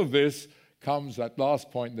all of this comes, that last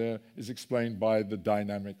point there, is explained by the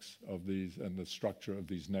dynamics of these and the structure of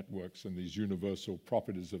these networks and these universal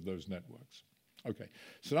properties of those networks. Okay,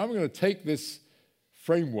 so now I'm going to take this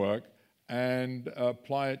framework and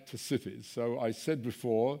apply it to cities. So I said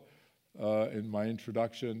before in my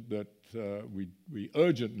introduction that we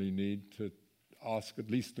urgently need to ask at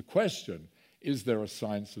least the question, is there a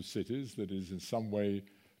science of cities that is in some way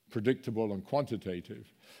predictable and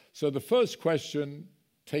quantitative? So the first question,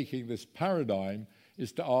 taking this paradigm,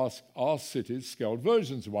 is to ask, are cities scaled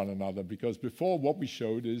versions of one another? Because before, what we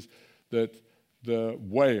showed is that the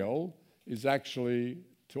whale is actually,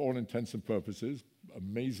 to all intents and purposes,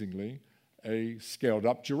 amazingly, a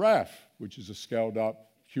scaled-up giraffe, which is a scaled-up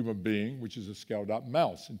human being, which is a scaled-up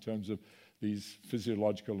mouse in terms of these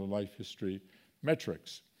physiological and life history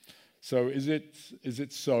metrics. So is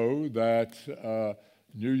it so that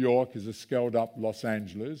New York is a scaled-up Los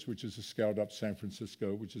Angeles, which is a scaled-up San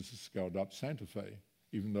Francisco, which is a scaled-up Santa Fe,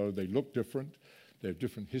 even though they look different, they have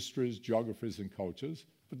different histories, geographies, and cultures,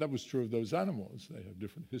 but that was true of those animals. They have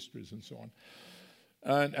different histories and so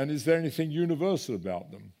on. And is there anything universal about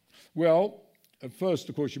them? Well, at first,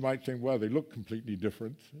 of course, you might think, well, they look completely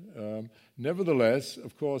different. Nevertheless,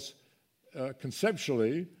 of course,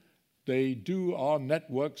 conceptually, they are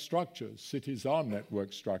network structures. Cities are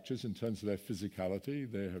network structures in terms of their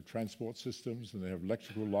physicality. They have transport systems, and they have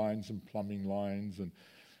electrical lines and plumbing lines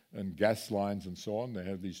and gas lines and so on. They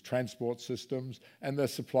have these transport systems, and they're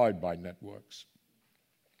supplied by networks.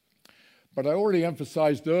 But I already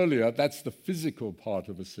emphasized earlier, that's the physical part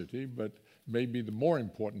of a city, but maybe the more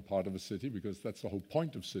important part of a city, because that's the whole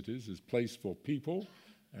point of cities, is place for people,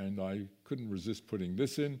 and I couldn't resist putting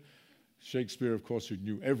this in. Shakespeare, of course, who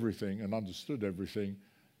knew everything and understood everything,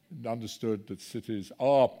 understood that cities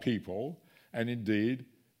are people, and indeed,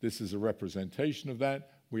 this is a representation of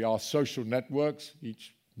that. We are social networks.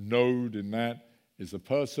 Each node in that is a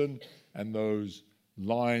person, and those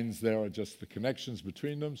lines there are just the connections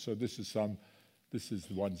between them. So this is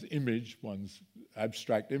one's image, one's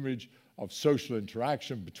abstract image of social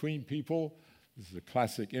interaction between people. This is a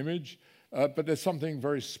classic image. But there's something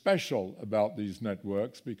very special about these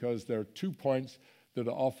networks because there are 2 points that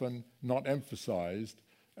are often not emphasized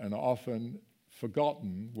and are often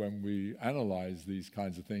forgotten when we analyze these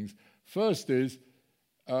kinds of things. First is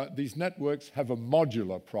these networks have a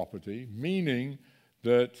modular property, meaning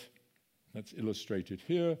that, that's illustrated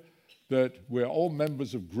here, that we're all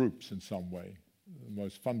members of groups in some way, the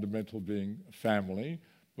most fundamental being family,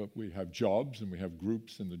 but we have jobs and we have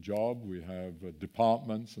groups in the job, we have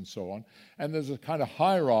departments and so on. And there's a kind of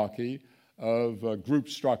hierarchy of group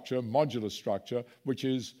structure, modular structure, which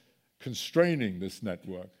is constraining this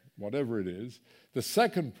network, whatever it is. The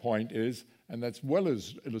second point is, and that's well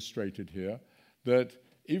as illustrated here, that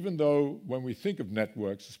even though when we think of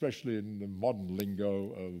networks, especially in the modern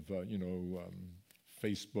lingo of,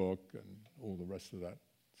 Facebook and all the rest of that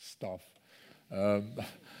stuff,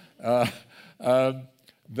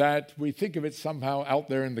 that we think of it somehow out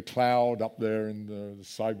there in the cloud, up there in the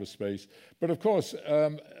cyberspace. But of course,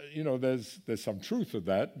 there's some truth of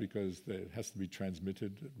that because it has to be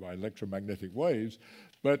transmitted by electromagnetic waves.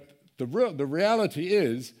 But the reality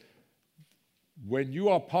is, when you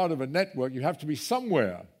are part of a network, you have to be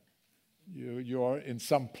somewhere. You're in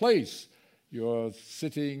some place. You're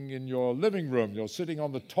sitting in your living room. You're sitting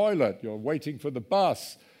on the toilet. You're waiting for the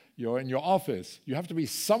bus. You're in your office. You have to be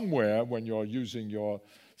somewhere when you're using your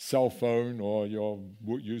cell phone or you're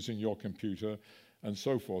using your computer and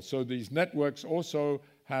so forth. So these networks also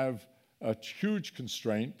have a huge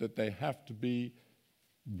constraint that they have to be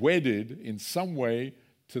wedded in some way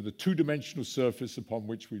to the two-dimensional surface upon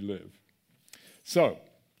which we live. So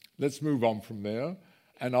let's move on from there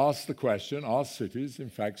and ask the question, are cities in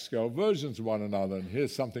fact scale versions of one another? And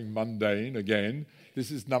here's something mundane again. This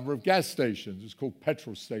is number of gas stations. It's called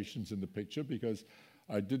petrol stations in the picture because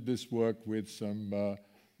I did this work with some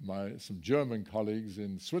German colleagues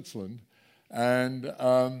in Switzerland. And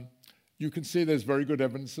you can see there's very good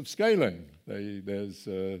evidence of scaling. There's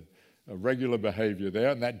a regular behavior there.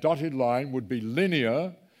 And that dotted line would be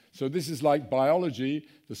linear. So this is like biology.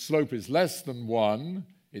 The slope is less than 1.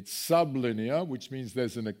 It's sublinear, which means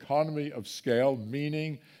there's an economy of scale,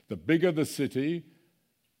 meaning the bigger the city,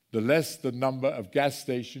 the less the number of gas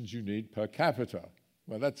stations you need per capita.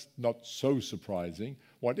 Well, that's not so surprising.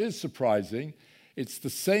 What is surprising, it's the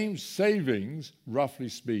same savings, roughly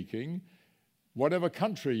speaking, whatever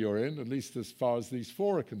country you're in, at least as far as these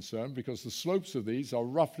four are concerned, because the slopes of these are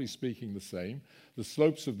roughly speaking the same. The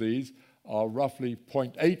slopes of these are roughly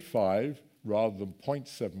 0.85 rather than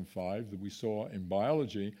 0.75 that we saw in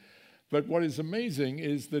biology. But what is amazing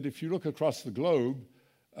is that if you look across the globe,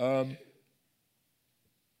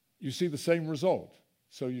 you see the same result.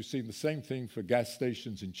 So you see the same thing for gas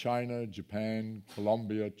stations in China, Japan,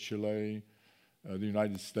 Colombia, Chile, the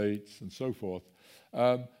United States, and so forth.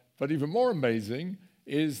 But even more amazing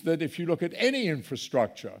is that if you look at any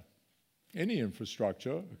infrastructure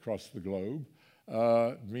across the globe,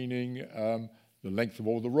 meaning the length of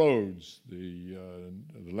all the roads, the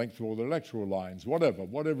length of all the electrical lines,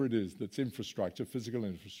 whatever it is that's infrastructure, physical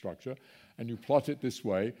infrastructure, and you plot it this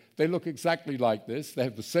way, they look exactly like this. They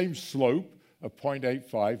have the same slope of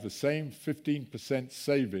 0.85, the same 15%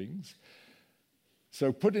 savings.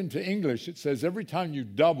 So put into English, it says every time you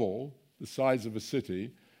double the size of a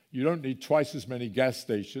city, you don't need twice as many gas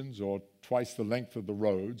stations or twice the length of the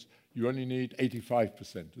roads. You only need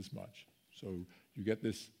 85% as much. So you get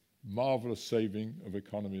this marvelous saving of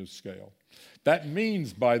economy of scale. That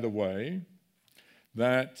means, by the way,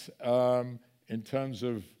 that in terms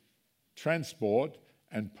of transport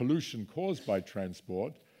and pollution caused by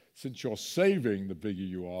transport, since you're saving the bigger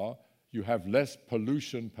you are, you have less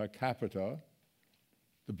pollution per capita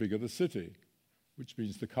the bigger the city, which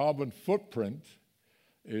means the carbon footprint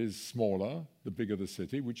is smaller the bigger the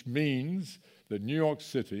city, which means that New York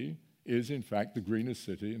City is, in fact, the greenest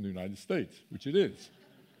city in the United States, which it is.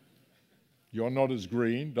 You're not as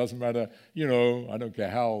green, doesn't matter, I don't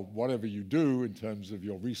care whatever you do in terms of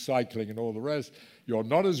your recycling and all the rest, you're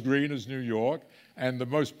not as green as New York, and the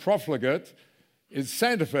most profligate is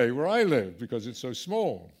Santa Fe, where I live, because it's so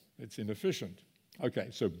small, it's inefficient. Okay,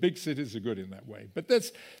 so big cities are good in that way. But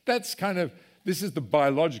that's kind of, this is the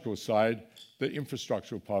biological side, the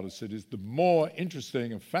infrastructural part of cities. The more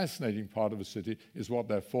interesting and fascinating part of a city is what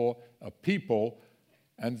they're for, people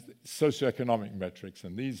and socioeconomic metrics.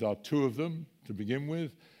 And these are two of them to begin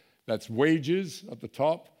with. That's wages at the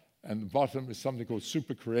top, and the bottom is something called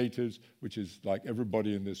super creatives, which is like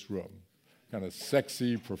everybody in this room. Kind of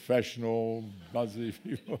sexy, professional, buzzy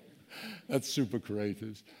people. That's super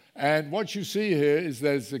creatives. And what you see here is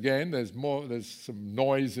there's some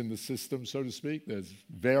noise in the system, so to speak. There's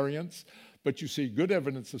variance, but you see good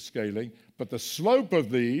evidence of scaling. But the slope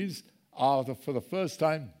of these are, for the first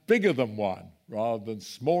time, bigger than 1 rather than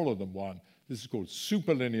smaller than 1. This is called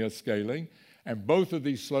superlinear scaling. And both of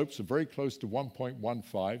these slopes are very close to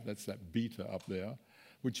 1.15. That's that beta up there,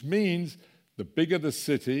 which means the bigger the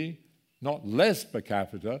city, not less per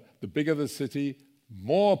capita, the bigger the city,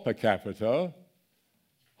 more per capita,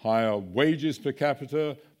 higher wages per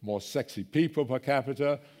capita, more sexy people per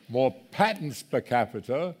capita, more patents per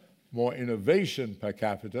capita, more innovation per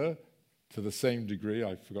capita, to the same degree,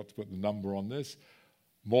 I forgot to put the number on this,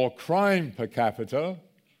 more crime per capita,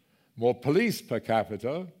 more police per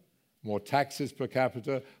capita, more taxes per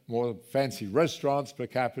capita, more fancy restaurants per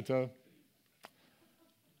capita,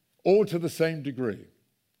 all to the same degree.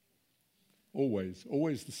 Always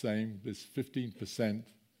the same, this 15%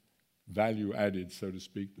 value added, so to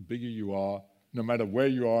speak, the bigger you are, no matter where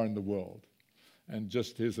you are in the world. And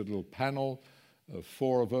just here's a little panel of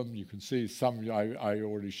 4 of them. You can see some I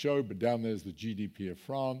already showed, but down there's the GDP of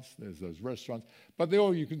France, there's those restaurants. But they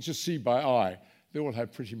all, you can just see by eye, they all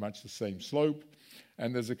have pretty much the same slope.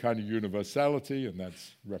 And there's a kind of universality, and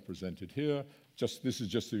that's represented here. This is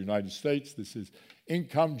just the United States. This is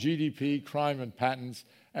income, GDP, crime, and patents,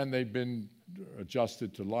 and they've been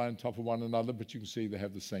adjusted to lie on top of one another, but you can see they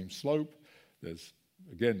have the same slope. There's,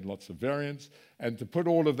 again, lots of variance. And to put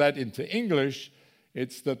all of that into English,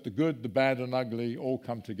 it's that the good, the bad, and ugly all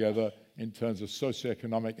come together in terms of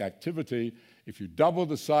socioeconomic activity. If you double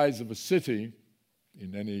the size of a city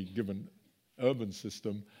in any given urban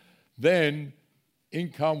system, then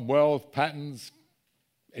income, wealth, patents,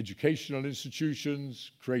 educational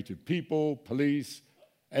institutions, creative people, police,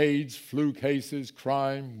 AIDS, flu cases,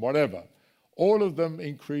 crime, whatever, all of them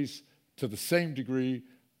increase to the same degree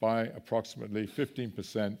by approximately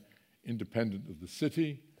 15% independent of the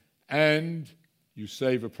city, and you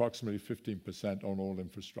save approximately 15% on all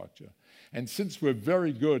infrastructure. And since we're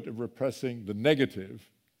very good at repressing the negative,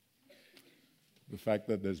 the fact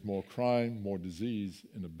that there's more crime, more disease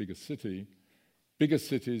in a bigger city, bigger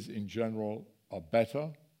cities in general are better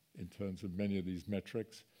in terms of many of these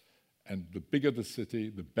metrics, and the bigger the city,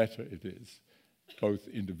 the better it is. Both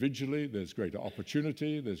individually, there's greater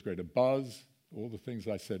opportunity, there's greater buzz, all the things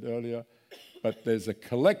I said earlier, but there's a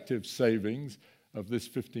collective savings of this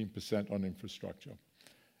 15% on infrastructure.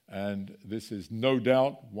 And this is no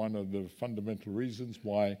doubt one of the fundamental reasons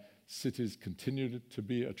why cities continue to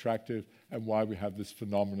be attractive and why we have this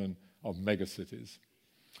phenomenon of megacities.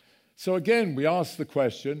 So again, we ask the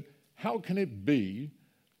question, how can it be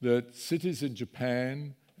that cities in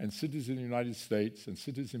Japan and cities in the United States and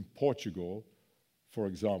cities in Portugal, for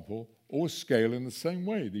example, all scale in the same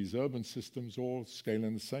way? These urban systems all scale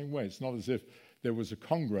in the same way. It's not as if there was a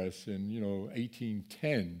Congress in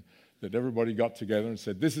 1810 that everybody got together and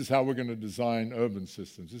said, this is how we're going to design urban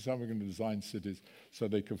systems, this is how we're going to design cities so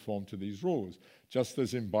they conform to these rules. Just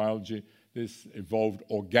as in biology, this evolved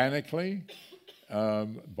organically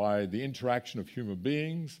by the interaction of human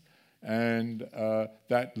beings, and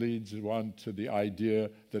that leads one to the idea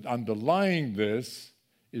that underlying this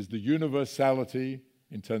is the universality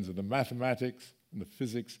in terms of the mathematics and the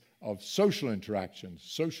physics of social interactions,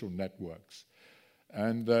 social networks.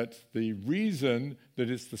 And that the reason that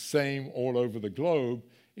it's the same all over the globe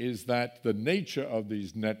is that the nature of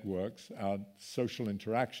these networks, our social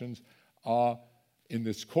interactions, are, in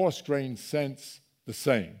this coarse-grained sense, the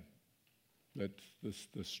same. That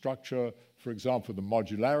the structure, for example, the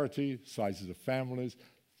modularity, sizes of families,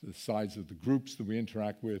 the size of the groups that we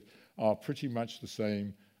interact with, are pretty much the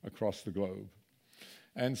same across the globe.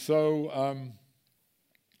 And so,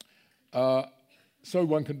 so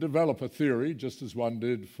one can develop a theory, just as one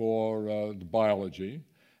did for the biology.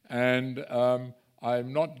 And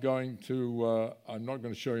I'm not going to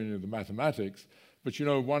show you any of the mathematics, but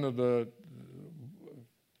one of the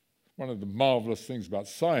marvelous things about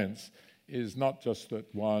science is not just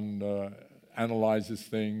that one analyzes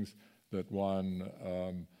things, that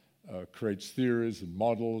one creates theories and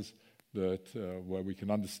models that where we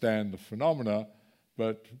can understand the phenomena,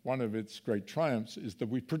 but one of its great triumphs is that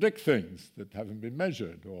we predict things that haven't been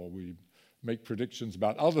measured, or we make predictions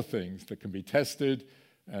about other things that can be tested,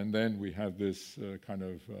 and then we have this kind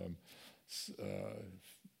of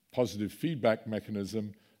positive feedback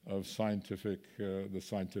mechanism of the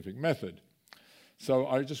scientific method. So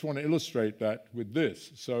I just want to illustrate that with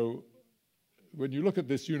this. So when you look at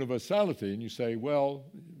this universality and you say, well,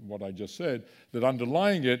 what I just said, that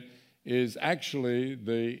underlying it is actually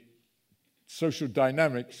the social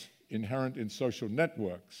dynamics inherent in social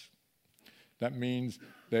networks. That means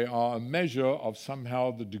they are a measure of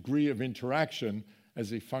somehow the degree of interaction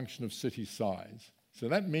as a function of city size. So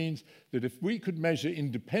that means that if we could measure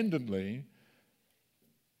independently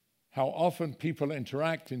how often people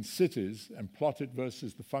interact in cities and plot it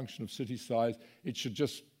versus the function of city size, it should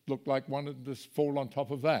just look like one of this fall on top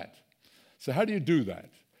of that. So how do you do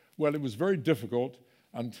that? Well, it was very difficult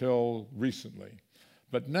until recently.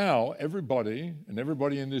 But now everybody, and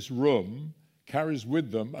everybody in this room, carries with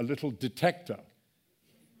them a little detector,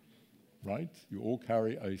 right? You all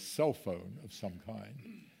carry a cell phone of some kind.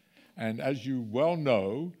 And as you well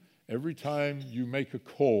know, every time you make a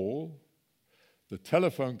call, the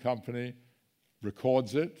telephone company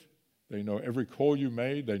records it. They know every call you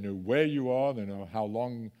made. They know where you are. They know how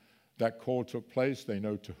long that call took place. They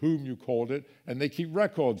know to whom you called it. And they keep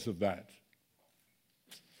records of that.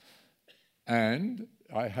 And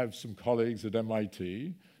I have some colleagues at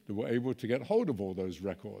MIT that were able to get hold of all those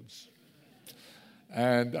records.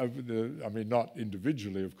 And I mean, not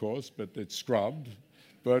individually, of course, but it's scrubbed.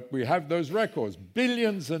 But we have those records,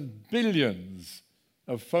 billions and billions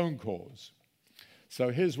of phone calls. So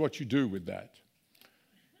here's what you do with that.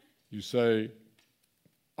 You say,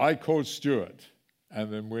 I called Stuart,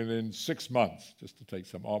 and then within 6 months, just to take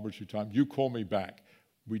some arbitrary time, you call me back.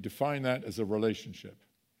 We define that as a relationship.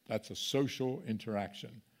 That's a social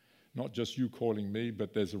interaction. Not just you calling me,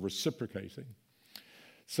 but there's a reciprocating.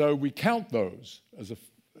 So we count those as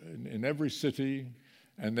in every city,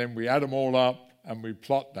 and then we add them all up, and we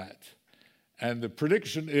plot that. And the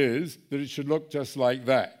prediction is that it should look just like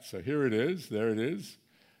that. So here it is, there it is.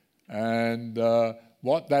 And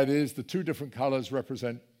what that is, the two different colors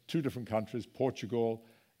represent two different countries, Portugal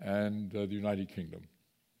and the United Kingdom.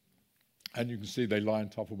 And you can see they lie on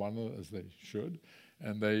top of one another, as they should.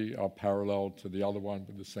 And they are parallel to the other one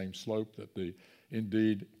with the same slope, that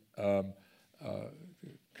indeed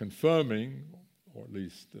confirming, or at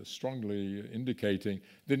least strongly indicating,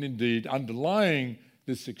 that indeed underlying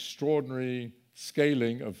this extraordinary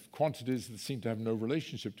scaling of quantities that seem to have no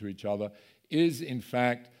relationship to each other is, in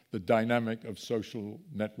fact, the dynamic of social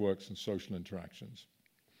networks and social interactions.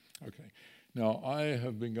 Okay. Now, I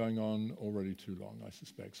have been going on already too long, I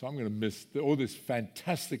suspect, so I'm going to miss all this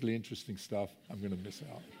fantastically interesting stuff. I'm going to miss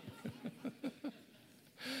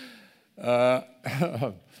out.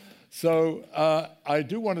 So I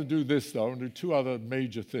do want to do this, though, and do two other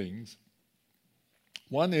major things.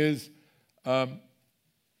 One is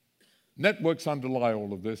networks underlie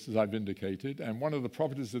all of this, as I've indicated, and one of the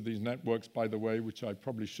properties of these networks, by the way, which I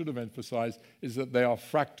probably should have emphasized, is that they are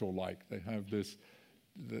fractal-like. They have this,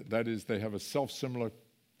 that is, they have a self-similar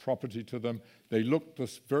property to them. They look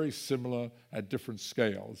very similar at different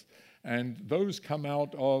scales. And those come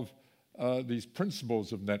out of these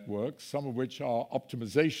principles of networks, some of which are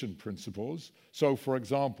optimization principles. So, for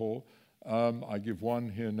example, I give one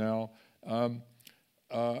here now,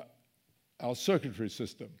 our circuitry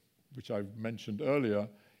system, which I've mentioned earlier,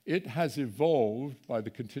 it has evolved by the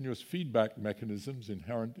continuous feedback mechanisms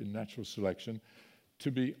inherent in natural selection to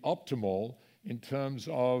be optimal in terms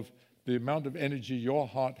of the amount of energy your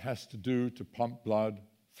heart has to do to pump blood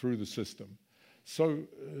through the system. So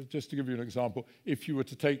just to give you an example, if you were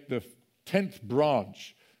to take the 10th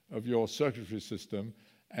branch of your circuitry system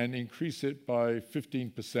and increase it by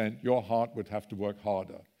 15%, your heart would have to work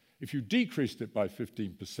harder. If you decreased it by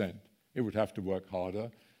 15%, it would have to work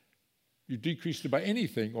harder. You decreased it by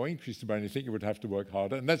anything or increased it by anything, it would have to work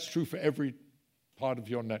harder. And that's true for every part of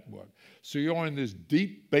your network. So you're in this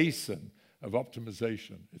deep basin of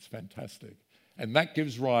optimization. It's fantastic. And that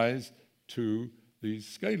gives rise to these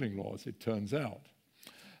scaling laws, it turns out.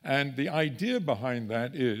 And the idea behind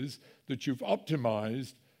that is that you've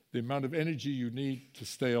optimized the amount of energy you need to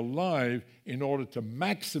stay alive in order to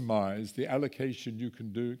maximize the allocation you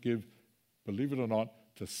can give, believe it or not,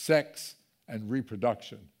 to sex and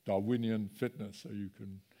reproduction, Darwinian fitness, so you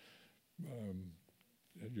can,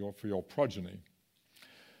 for your progeny.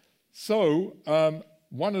 So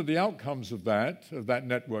one of the outcomes of that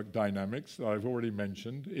network dynamics that I've already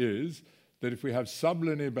mentioned is that if we have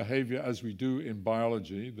sublinear behavior as we do in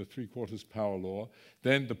biology, the 3/4 power law,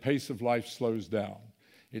 then the pace of life slows down.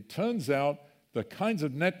 It turns out the kinds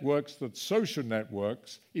of networks that social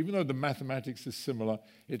networks, even though the mathematics is similar,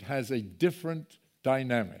 it has a different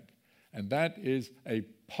dynamic. And that is a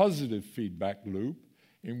positive feedback loop,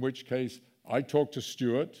 in which case I talk to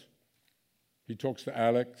Stuart, he talks to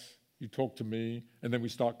Alex, you talk to me, and then we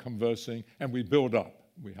start conversing, and we build up.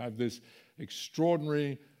 We have this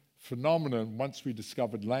extraordinary phenomenon, once we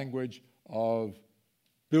discovered language, of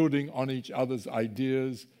building on each other's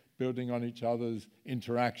ideas, building on each other's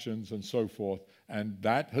interactions, and so forth. And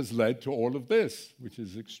that has led to all of this, which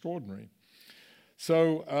is extraordinary.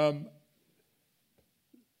 So,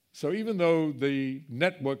 so even though the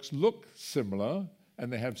networks look similar,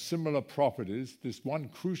 and they have similar properties, this one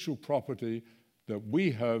crucial property that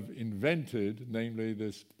we have invented, namely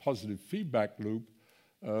this positive feedback loop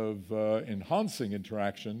of enhancing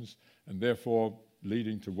interactions and therefore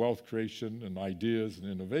leading to wealth creation and ideas and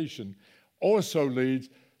innovation, also leads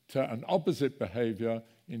to an opposite behavior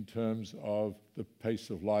in terms of the pace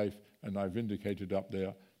of life, and I've indicated up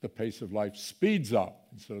there, the pace of life speeds up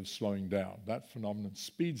instead of slowing down. That phenomenon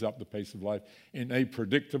speeds up the pace of life in a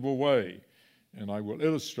predictable way, and I will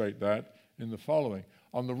illustrate that in the following.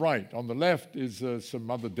 On the right, on the left is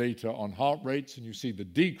some other data on heart rates, and you see the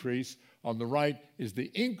decrease. On the right is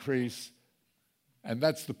the increase, and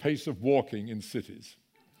that's the pace of walking in cities.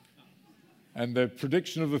 And the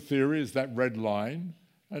prediction of the theory is that red line,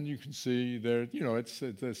 and you can see there, you know,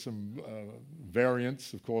 there's some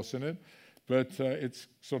variance, of course, in it, but it's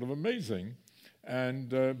sort of amazing.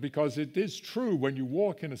 And because it is true, when you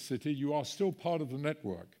walk in a city, you are still part of the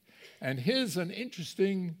network. And here's an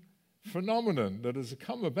interesting phenomenon that has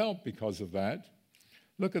come about because of that.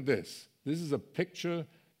 Look at this. This is a picture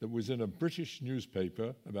that was in a British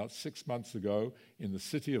newspaper about 6 months ago in the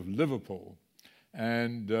city of Liverpool.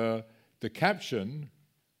 And the caption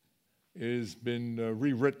has been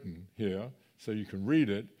rewritten here, so you can read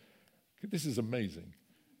it. This is amazing.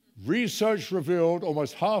 Research revealed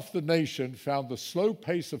almost half the nation found the slow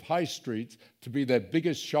pace of high streets to be their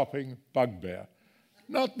biggest shopping bugbear.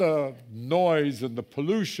 Not the noise and the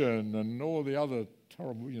pollution and all the other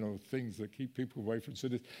terrible, you know, things that keep people away from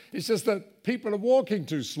cities. It's just that people are walking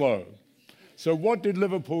too slow. So what did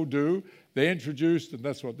Liverpool do? They introduced, and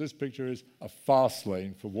that's what this picture is, a fast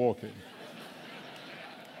lane for walking.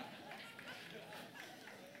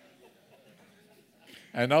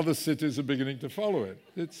 And other cities are beginning to follow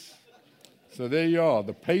it. So there you are.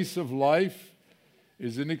 The pace of life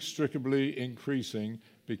is inextricably increasing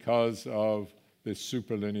because of this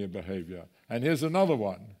superlinear behavior. And here's another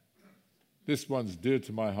one. This one's dear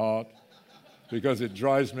to my heart because it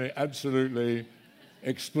drives me absolutely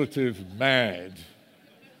expletive mad.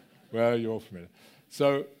 Well, you're familiar.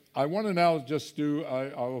 So I want to now just do, I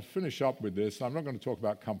will finish up with this. I'm not going to talk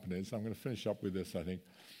about companies. I'm going to finish up with this, I think.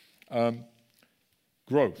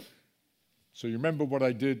 Growth. So you remember what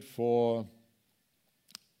I did for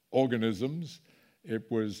organisms? It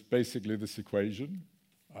was basically this equation.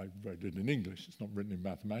 I wrote it in English, it's not written in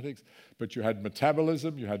mathematics, but you had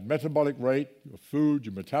metabolism, you had metabolic rate, your food,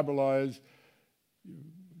 you metabolize, you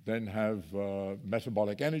then have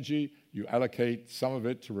metabolic energy, you allocate some of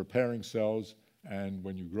it to repairing cells, and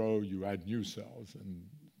when you grow, you add new cells, and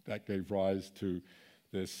that gave rise to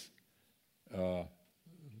this,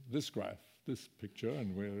 this graph, this picture,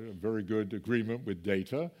 and we're in a very good agreement with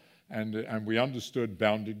data, and we understood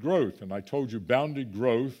bounded growth, and I told you bounded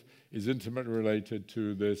growth is intimately related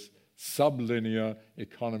to this sublinear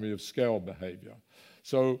economy of scale behavior.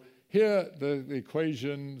 So here the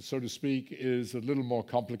equation, so to speak, is a little more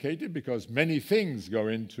complicated because many things go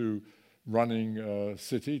into running a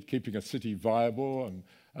city, keeping a city viable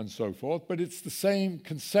and so forth, but it's the same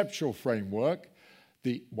conceptual framework.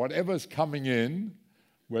 Whatever's coming in,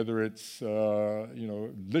 whether it's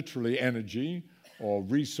literally energy, or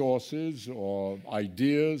resources, or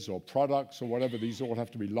ideas, or products, or whatever, these all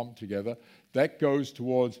have to be lumped together. That goes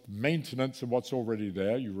towards maintenance of what's already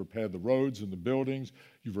there. You repair the roads and the buildings,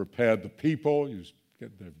 you repair the people, you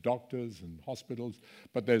get the doctors and hospitals,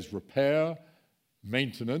 but there's repair,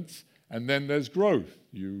 maintenance, and then there's growth.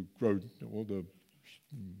 You grow all the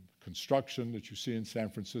construction that you see in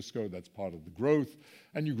San Francisco, that's part of the growth,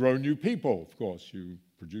 and you grow new people, of course, you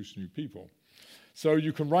produce new people. So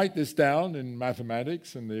you can write this down in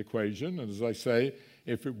mathematics in the equation, and as I say,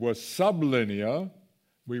 if it were sublinear,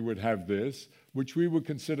 we would have this, which we would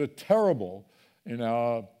consider terrible in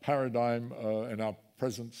our paradigm, in our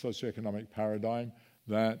present socioeconomic paradigm,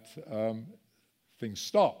 that things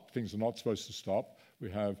stop. Things are not supposed to stop.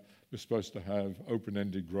 We're supposed to have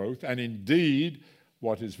open-ended growth, and indeed,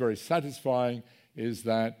 what is very satisfying is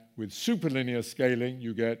that with superlinear scaling,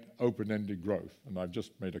 you get open-ended growth. And I've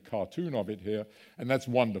just made a cartoon of it here, and that's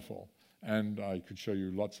wonderful. And I could show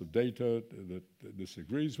you lots of data that this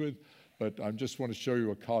agrees with, but I just want to show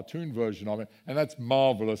you a cartoon version of it, and that's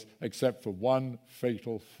marvelous, except for one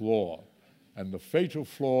fatal flaw. And the fatal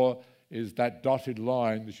flaw is that dotted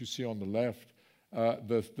line that you see on the left,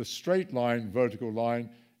 The straight line, vertical line,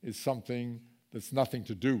 is something that's nothing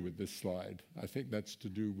to do with this slide. I think that's to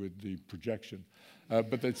do with the projection.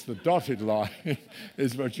 But it's the dotted line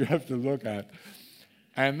is what you have to look at.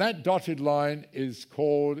 And that dotted line is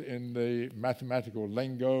called, in the mathematical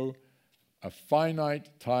lingo, a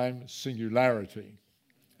finite time singularity.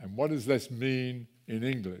 And what does this mean in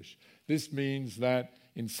English? This means that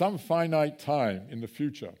in some finite time in the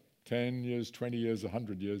future, 10 years, 20 years,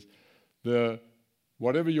 100 years,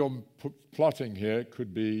 whatever you're plotting here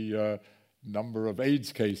could be number of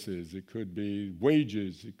AIDS cases, it could be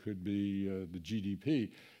wages, it could be the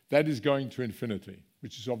GDP. That is going to infinity,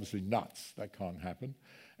 which is obviously nuts. That can't happen.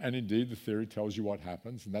 And indeed, the theory tells you what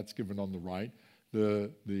happens, and that's given on the right.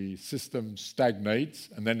 The system stagnates,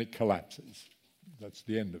 and then it collapses. That's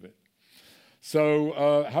the end of it.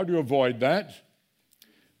 So how do you avoid that?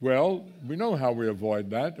 Well, we know how we avoid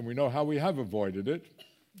that, and we know how we have avoided it.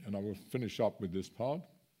 And I will finish up with this part.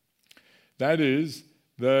 That is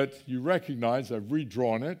that you recognize, I've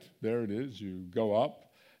redrawn it, there it is, you go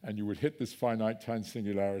up, and you would hit this finite time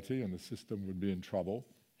singularity, and the system would be in trouble.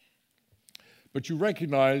 But you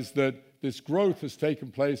recognize that this growth has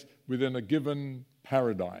taken place within a given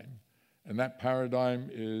paradigm, and that paradigm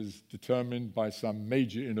is determined by some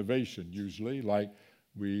major innovation, usually, like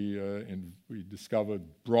we discovered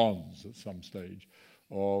bronze at some stage,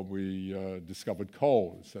 or we discovered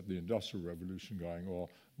coal, set the Industrial Revolution going, or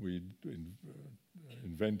we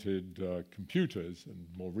invented computers, and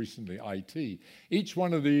more recently IT. Each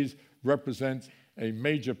one of these represents a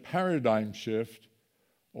major paradigm shift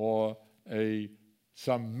or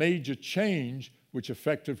some major change which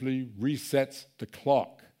effectively resets the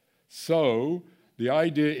clock. So the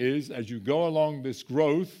idea is, as you go along this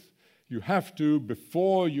growth, you have to,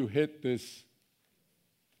 before you hit this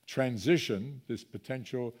transition, this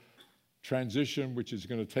potential transition which is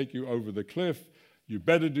going to take you over the cliff, you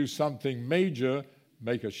better do something major,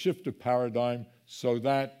 make a shift of paradigm so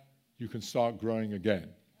that you can start growing again.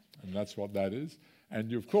 And that's what that is.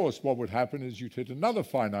 And of course, what would happen is you'd hit another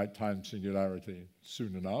finite time singularity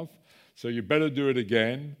soon enough. So you better do it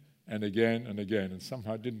again and again and again. And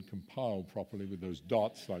somehow it didn't compile properly with those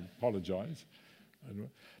dots. I apologize.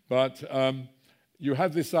 But you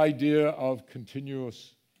have this idea of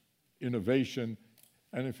continuous innovation.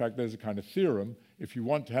 And in fact, there's a kind of theorem. If you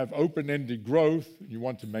want to have open-ended growth, you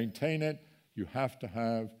want to maintain it, you have to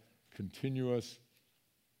have continuous,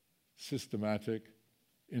 systematic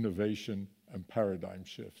innovation and paradigm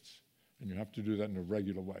shifts. And you have to do that in a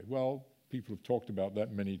regular way. Well, people have talked about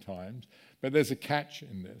that many times, but there's a catch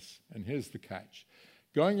in this, and here's the catch.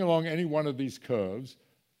 Going along any one of these curves,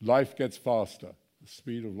 life gets faster. The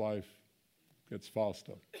speed of life gets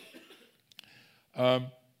faster.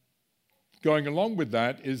 Going along with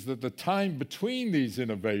that is that the time between these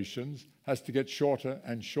innovations has to get shorter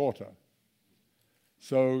and shorter.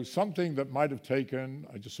 So something that might have taken,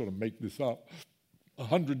 I just sort of make this up,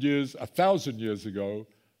 100 years, 1,000 years ago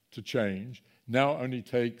to change, now only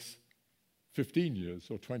takes 15 years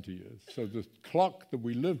or 20 years. So the clock that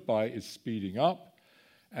we live by is speeding up,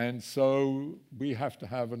 and so we have to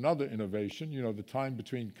have another innovation. You know, the time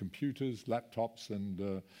between computers, laptops,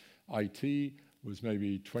 and IT was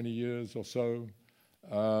maybe 20 years or so,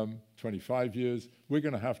 25 years. We're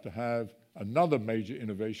going to have another major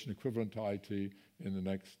innovation equivalent to IT in the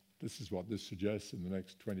next, this is what this suggests, in the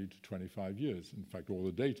next 20 to 25 years. In fact, all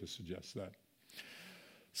the data suggests that.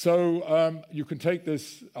 So you can take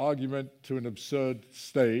this argument to an absurd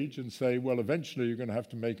stage and say, well, eventually you're going to have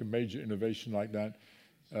to make a major innovation like that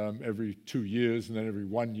every 2 years, and then every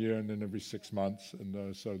 1 year, and then every 6 months,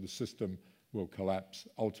 and so the system will collapse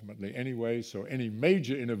ultimately anyway. So any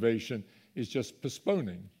major innovation is just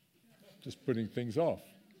postponing, just putting things off.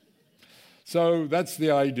 So that's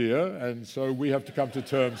the idea, and so we have to come to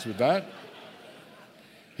terms with that.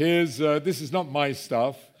 Here's, this is not my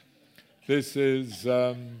stuff. This is,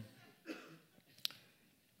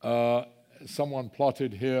 someone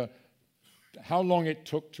plotted here how long it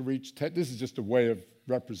took to reach, this is just a way of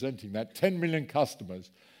representing that, 10 million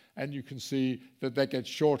customers. And you can see that that gets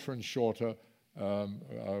shorter and shorter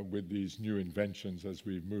with these new inventions as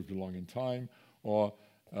we've moved along in time. Or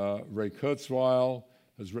Ray Kurzweil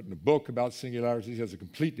has written a book about singularities. He has a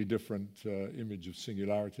completely different image of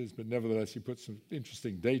singularities, but nevertheless he puts some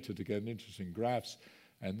interesting data together, interesting graphs,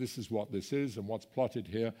 and this is what this is, and what's plotted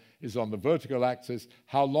here is on the vertical axis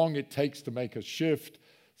how long it takes to make a shift.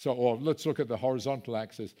 So, or let's look at the horizontal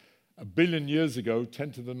axis. 1 billion years ago,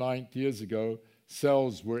 10 to the 9th years ago,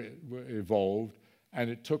 cells were evolved,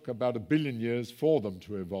 and it took about 1 billion years for them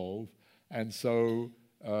to evolve, and so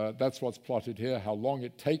that's what's plotted here, how long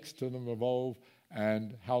it takes to them evolve,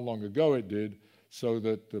 and how long ago it did. so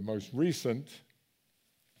that the most recent,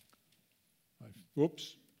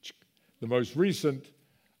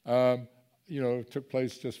 took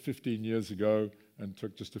place just 15 years ago and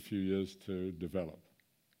took just a few years to develop.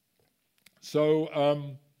 So,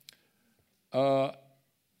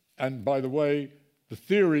 and by the way, the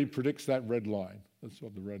theory predicts that red line. That's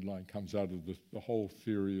what the red line comes out of the whole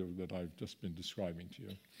theory that I've just been describing to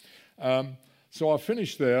you. So I'll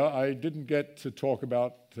finish there. I didn't get to talk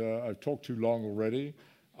about, I've talked too long already.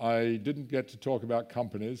 I didn't get to talk about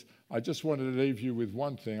companies. I just wanted to leave you with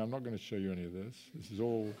one thing. I'm not going to show you any of this. This is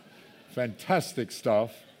all fantastic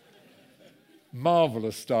stuff,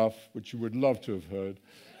 marvelous stuff, which you would love to have heard.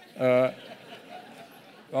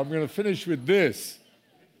 I'm going to finish with this.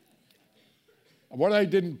 What I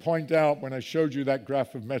didn't point out when I showed you that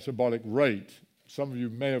graph of metabolic rate, some of you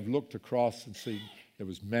may have looked across and seen there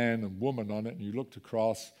was man and woman on it, and you looked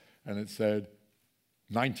across and it said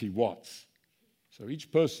 90 watts. So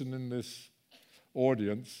each person in this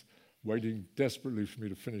audience, waiting desperately for me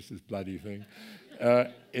to finish this bloody thing,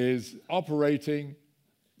 is operating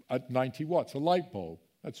at 90 watts, a light bulb.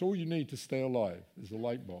 That's all you need to stay alive, is a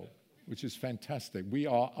light bulb, which is fantastic. We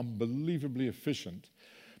are unbelievably efficient,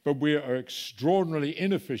 but we are extraordinarily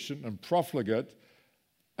inefficient and profligate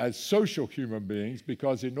as social human beings,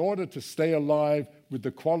 because in order to stay alive with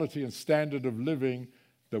the quality and standard of living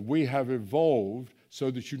that we have evolved, so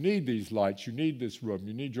that you need these lights, you need this room,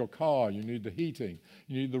 you need your car, you need the heating,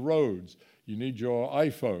 you need the roads, you need your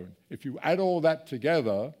iPhone. If you add all that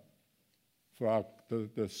together for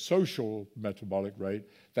the social metabolic rate,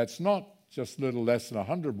 that's not just a little less than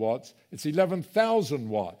 100 watts, it's 11,000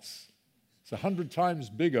 watts. It's 100 times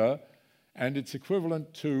bigger, and it's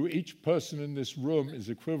equivalent to, each person in this room is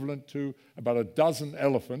equivalent to about a dozen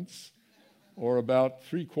elephants or about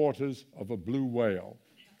 3/4 of a blue whale.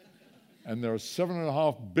 And there are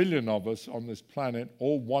 7.5 billion of us on this planet,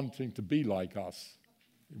 all wanting to be like us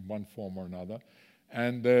in one form or another.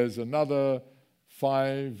 And there's another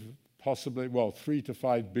 3 to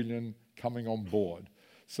 5 billion coming on board.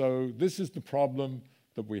 So this is the problem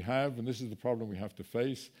that we have, and this is the problem we have to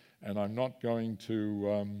face. And I'm not going to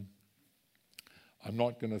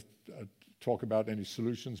talk about any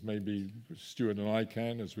solutions. Maybe Stuart and I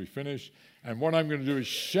can as we finish. And what I'm going to do is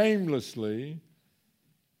shamelessly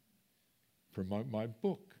promote my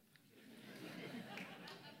book.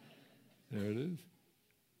 There it is.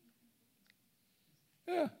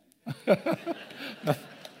 Yeah.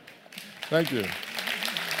 Thank you.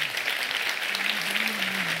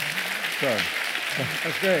 So,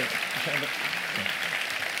 that's great.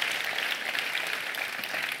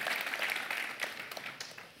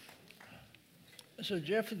 So,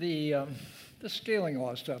 Jeff, the scaling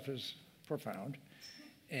law stuff is profound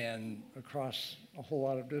and across a whole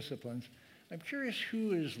lot of disciplines. I'm curious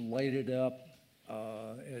who is lighted up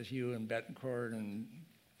as you and Betancourt and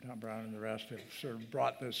Tom Brown and the rest have sort of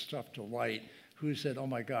brought this stuff to light, who said, oh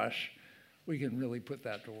my gosh, we can really put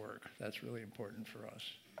that to work. That's really important for us.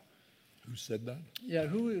 Who said that? Yeah,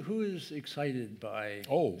 who is excited by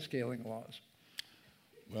scaling laws?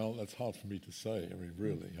 Well, that's hard for me to say. I mean,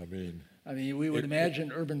 really. I mean, we would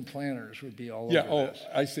imagine urban planners would be all over this.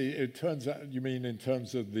 I see. It turns out, you mean in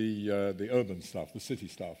terms of the urban stuff, the city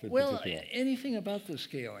stuff in particular? Anything about the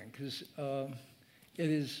scaling, because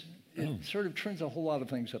it sort of turns a whole lot of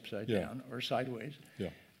things upside down or sideways. Yeah.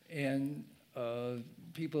 And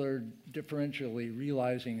people are differentially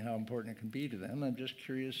realizing how important it can be to them. I'm just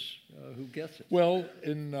curious who gets it. Well,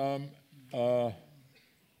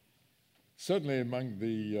 certainly among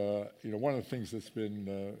the, one of the things that's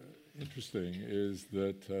been interesting is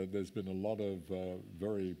that there's been a lot of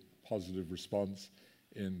very positive response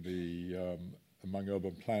in the among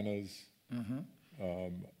urban planners,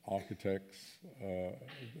 architects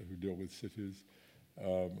who deal with cities,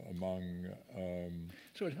 among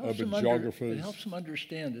so it helps urban geographers. It helps them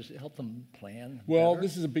understand. Does it help them plan? Well, better?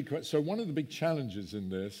 This is a big question. So one of the big challenges in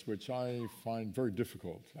this, which I find very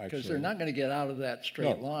difficult, actually, because they're not going to get out of that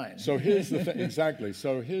straight line. So here's the thing. Exactly.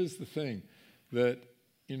 So here's the thing, that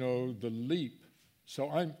the leap. So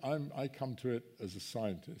I come to it as a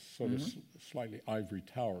scientist, sort of slightly ivory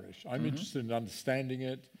towerish. I'm interested in understanding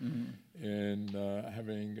it, in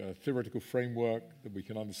having a theoretical framework that we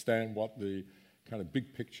can understand what the kind of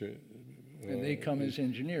big picture. And they come as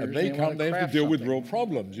engineers. And they have to deal with real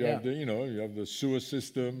problems. You have the, you have the sewer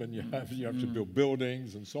system, and you have to build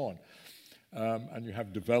buildings and so on, and you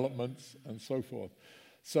have developments and so forth.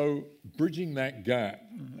 So bridging that gap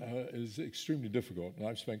is extremely difficult, and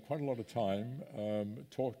I've spent quite a lot of time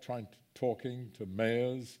talking to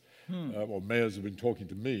mayors, or mayors have been talking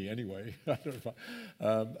to me anyway, I don't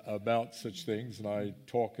know about such things, and I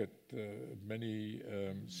talk at many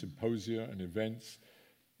symposia and events,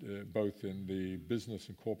 both in the business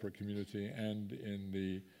and corporate community and in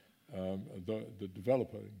the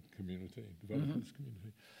developers community.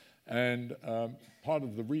 And part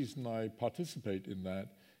of the reason I participate in that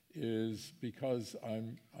is because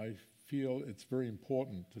I feel it's very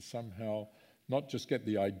important to somehow not just get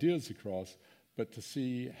the ideas across, but to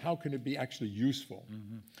see how can it be actually useful.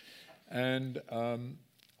 And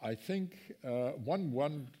I think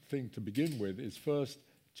one thing to begin with is first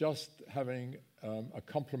just having a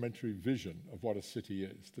complementary vision of what a city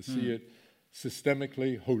is, to see it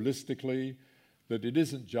systemically, holistically, that it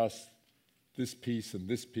isn't just this piece, and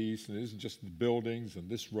it isn't just the buildings and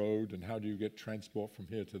this road, and how do you get transport from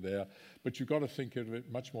here to there, but you've got to think of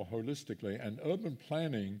it much more holistically. And urban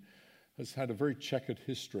planning has had a very checkered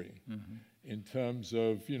history in terms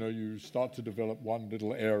of, you start to develop one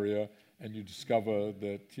little area and you discover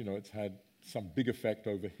that, it's had some big effect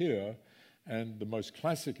over here. And the most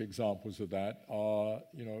classic examples of that are,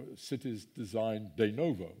 cities designed de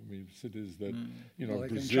novo. I mean, cities that, like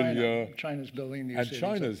Brasilia. China's building these and cities.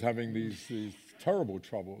 China's having these terrible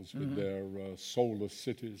troubles with their soulless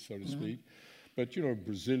cities, so to speak. But,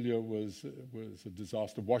 Brasilia was a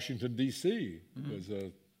disaster. Washington, D.C.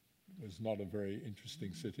 was not a very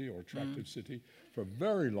interesting city or attractive city for a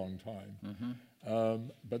very long time.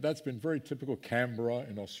 But that's been very typical. Canberra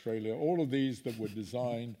in Australia, all of these that were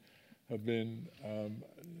designed have been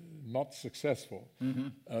not successful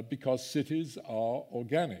because cities are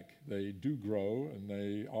organic. They do grow, and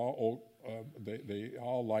they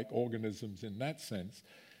are like organisms in that sense.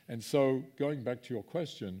 And so, going back to your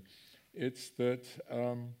question, it's that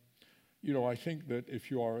I think that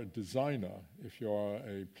if you are a designer, if you are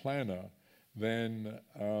a planner, then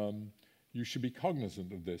you should be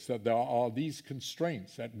cognizant of this, that there are these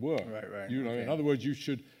constraints at work. Right. In other words, you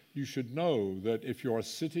should know that if you're a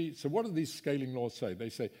city, so what do these scaling laws say? They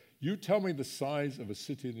say, you tell me the size of a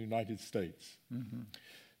city in the United States,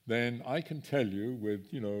 then I can tell you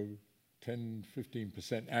with, 10,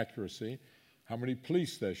 15% accuracy, how many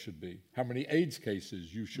police there should be, how many AIDS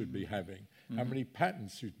cases you should be having, how many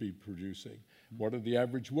patents you'd be producing, what are the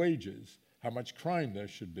average wages, how much crime there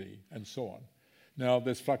should be, and so on. Now,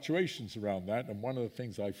 there's fluctuations around that, and one of the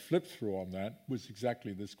things I flipped through on that was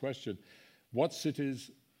exactly this question. What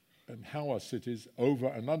cities and how are cities over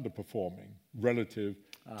and underperforming relative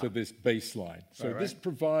to this baseline? So this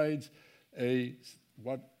provides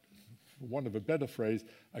for want of a better phrase,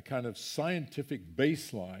 a kind of scientific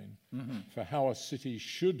baseline for how a city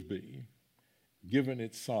should be given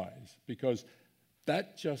its size, because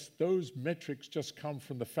those metrics just come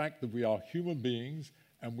from the fact that we are human beings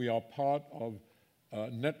and we are part of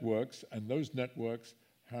networks, and those networks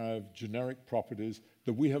have generic properties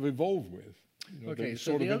that we have evolved with. They're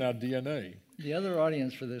sort of in our DNA. The other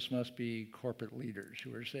audience for this must be corporate leaders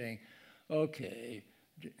who are saying, okay,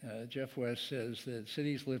 Jeff West says that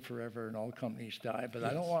cities live forever and all companies die, but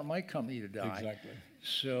I don't want my company to die. Exactly.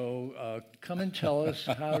 So come and tell us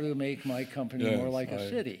how to make my company more like a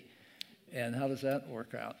city. And how does that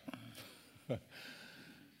work out?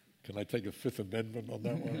 Can I take a Fifth Amendment on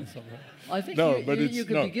that one somehow? I think you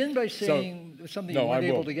could begin by saying something you weren't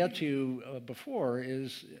able to get to before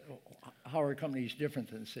is how are companies different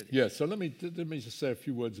than cities? Yeah, so let me just say a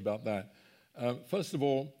few words about that. First of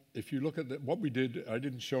all, if you look at what we did, I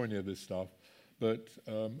didn't show any of this stuff, but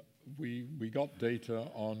we got data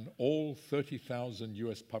on all 30,000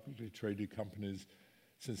 US publicly traded companies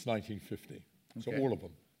since 1950, so all of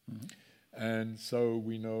them. And so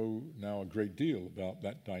we know now a great deal about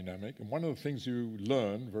that dynamic. And one of the things you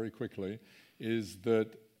learn very quickly is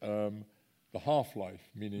that the half-life,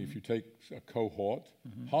 meaning if you take a cohort,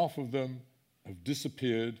 half of them have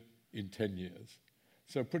disappeared in 10 years.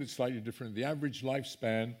 So put it slightly different, the average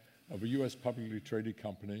lifespan of a US publicly traded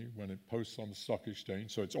company when it posts on the stock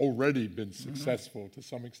exchange, so it's already been successful to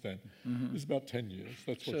some extent, is about 10 years.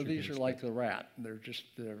 That's what so these are like the rat. They're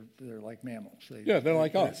like mammals. They're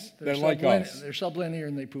like us. They're like us. They're sublinear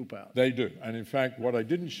and they poop out. They do. And in fact, what I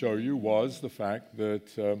didn't show you was the fact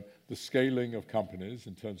that the scaling of companies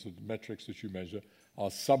in terms of the metrics that you measure are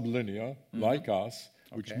sublinear, like us,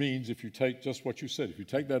 which means if you take just what you said, if you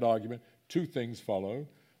take that argument, two things follow.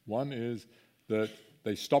 One is that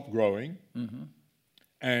they stop growing,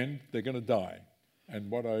 and they're going to die. And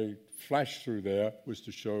what I flashed through there was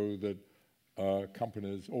to show that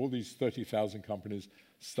companies, all these 30,000 companies,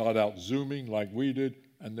 start out zooming like we did,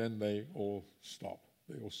 and then they all stop.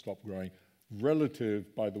 They all stop growing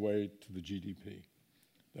relative, by the way, to the GDP.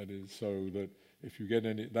 That is so that if you get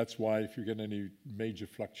any, that's why if you get any major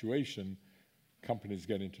fluctuation, companies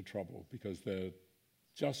get into trouble because they're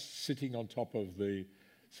just sitting on top of the,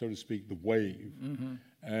 so to speak, the wave.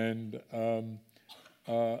 And you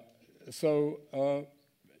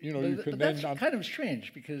know, you can then... That's kind of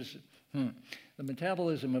strange because the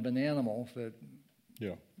metabolism of an animal that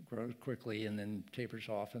grows quickly and then tapers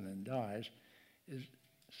off and then dies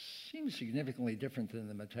seems significantly different than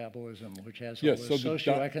the metabolism, which has all the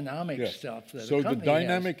socioeconomic stuff that so a company the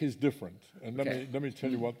dynamic has. is different. And let me tell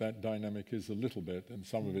you what that dynamic is a little bit, and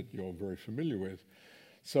some of it you're very familiar with.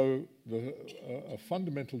 So a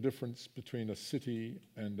fundamental difference between a city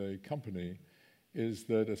and a company is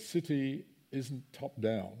that a city isn't top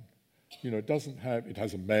down. You know, it doesn't have, it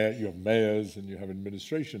has a mayor, you have mayors and you have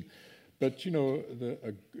administration. But, you know,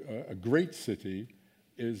 a great city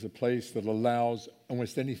is a place that allows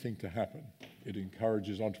almost anything to happen. It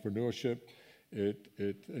encourages entrepreneurship. You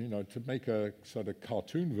know, to make a sort of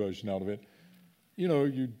cartoon version out of it, you know,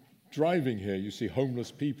 you driving here, you see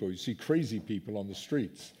homeless people, you see crazy people on the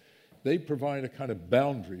streets. They provide a kind of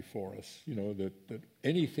boundary for us, you know, that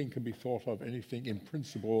anything can be thought of, anything in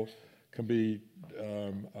principle can be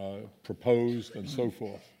proposed and so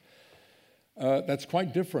forth. That's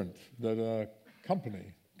quite different than a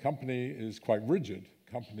company. Company is quite rigid.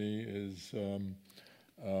 Company is,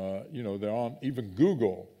 you know, there aren't, even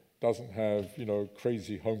Google doesn't have, you know,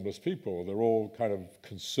 crazy homeless people. They're all kind of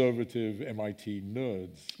conservative MIT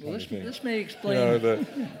nerds. Well, this may explain. You know,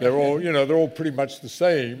 they're all, you know, they're all pretty much the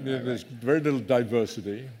same. There's very little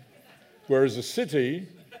diversity. Whereas a city,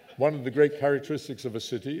 one of the great characteristics of a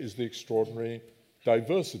city is the extraordinary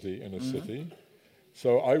diversity in a city.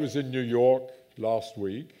 So I was in New York last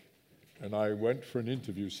week, and I went for an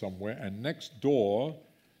interview somewhere, and next door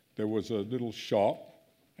there was a little shop.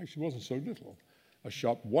 Actually, it wasn't so little. A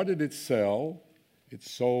shop. What did it sell? It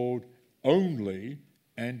sold only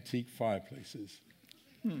antique fireplaces.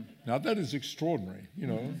 Now that is extraordinary. You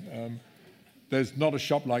know, there's not a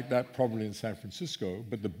shop like that probably in San Francisco.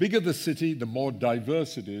 But the bigger the city, the more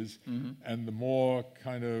diverse it is, and the more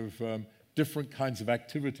kind of different kinds of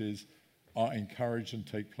activities are encouraged and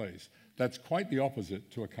take place. That's quite the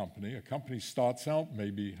opposite to a company. A company starts out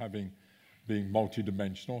maybe being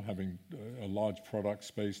multidimensional, having a large product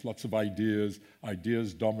space, lots of ideas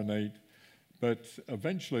dominate, but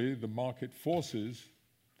eventually the market forces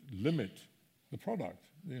limit the product.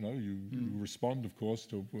 You know, you respond, of course,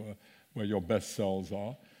 to where your best sells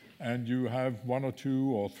are, and you have one or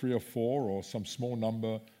two or three or four or some small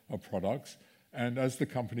number of products, and as the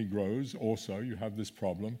company grows, also you have this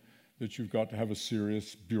problem that you've got to have a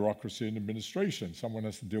serious bureaucracy and administration. Someone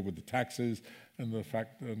has to deal with the taxes and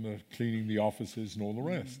the cleaning the offices and all the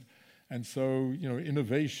rest. And so, you know,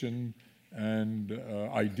 innovation and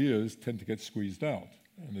ideas tend to get squeezed out.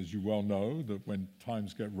 And as you well know, that when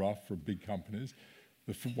times get rough for big companies,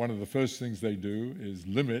 one of the first things they do is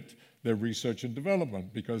limit their research and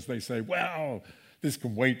development because they say, well, this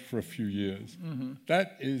can wait for a few years.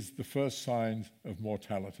 That is the first sign of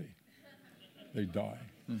mortality. They die.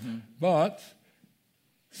 But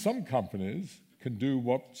some companies can do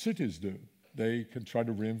what cities do. They can try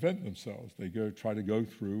to reinvent themselves. They try to go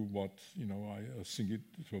through what, you know,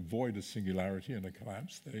 to avoid a singularity and a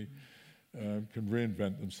collapse. They can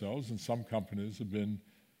reinvent themselves, and some companies have been,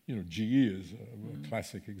 you know, GE is a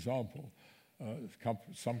classic example.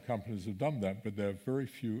 Some companies have done that, but they're very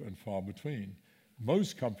few and far between.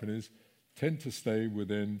 Most companies tend to stay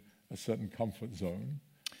within a certain comfort zone.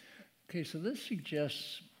 Okay, so this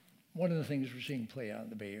suggests one of the things we're seeing play out in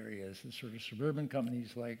the Bay Area is the sort of suburban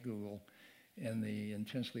companies like Google and the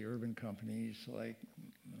intensely urban companies like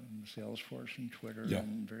Salesforce and Twitter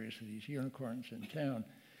and various of these unicorns in town.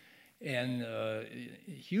 And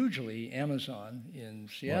hugely Amazon in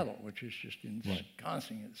Seattle, which is just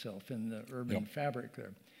ensconcing itself in the urban fabric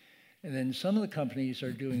there. And then some of the companies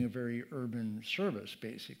are doing a very urban service,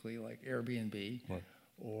 basically, like Airbnb.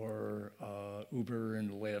 Or Uber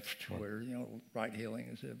and Lyft, where, you know, ride-hailing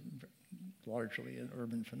is largely an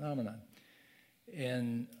urban phenomenon.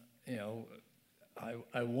 And, you know,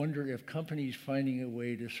 I wonder if companies finding a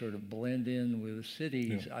way to sort of blend in with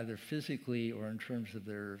cities, either physically or in terms of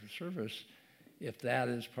their service, if that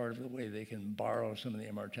is part of the way they can borrow some of the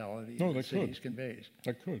immortality that cities conveys.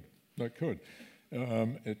 That could.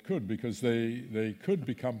 It could, because they could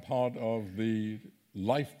become part of the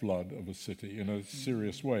lifeblood of a city in a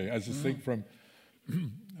serious way. As I think from,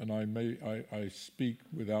 and I speak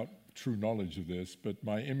without true knowledge of this, but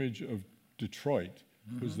my image of Detroit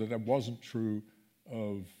was that wasn't true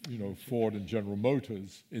Ford and General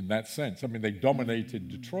Motors in that sense. I mean, they dominated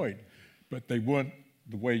Detroit, but they weren't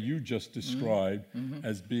the way you just described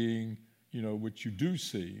as being, which you do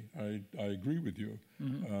see. I agree with you.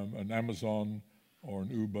 An Amazon or an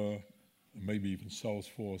Uber, maybe even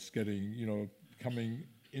Salesforce getting, becoming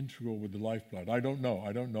integral with the lifeblood. I don't know.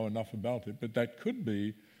 I don't know enough about it, but that could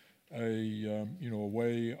be a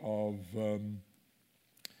way of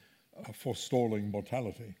forestalling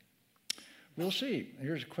mortality. We'll see.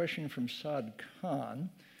 Here's a question from Saad Khan,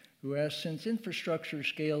 who asks, since infrastructure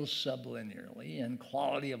scales sublinearly and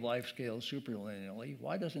quality of life scales superlinearly,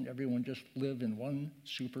 why doesn't everyone just live in one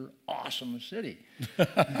super awesome city?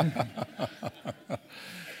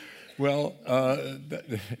 Well,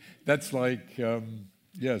 that's like,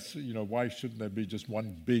 yes, why shouldn't there be just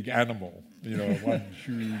one big animal, one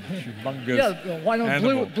humongous Yeah, why don't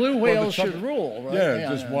animal? blue whales should rule, right? Yeah,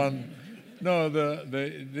 just one. No,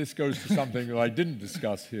 this goes to something that I didn't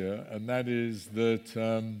discuss here, and that is that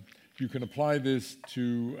you can apply this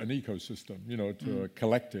to an ecosystem, to a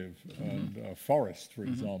collective, and a forest, for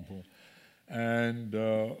example. And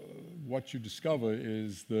what you discover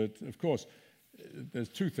is that, of course, there's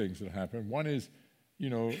two things that happen. One is,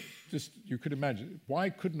 just you could imagine, why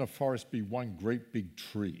couldn't a forest be one great big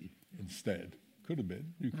tree instead? Could have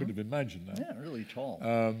been. You could have imagined that. Yeah, really tall.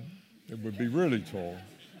 It would be really tall.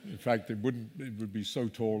 In fact, it would be so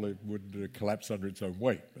tall it would collapse under its own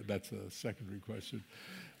weight, but that's a secondary question.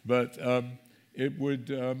 But it would,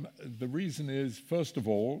 the reason is, first of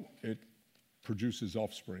all, it produces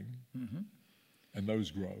offspring, and those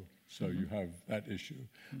grow, so you have that issue.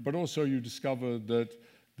 But also you discover that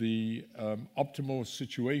the optimal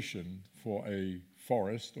situation for a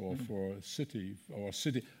forest or for a city,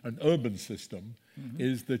 an urban system,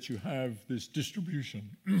 is that you have this distribution,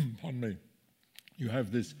 pardon me, you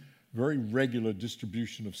have this very regular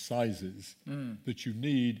distribution of sizes that you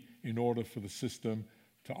need in order for the system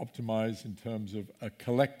to optimize in terms of a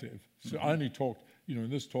collective. So I only talked, in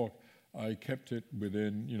this talk, I kept it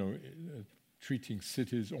within, treating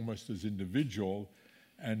cities almost as individual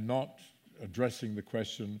and not addressing the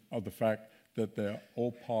question of the fact that they're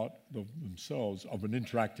all part of themselves of an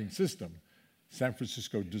interacting system. San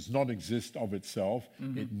Francisco does not exist of itself.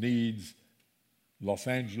 It needs Los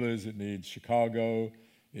Angeles, it needs Chicago,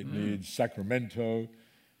 it needs Sacramento,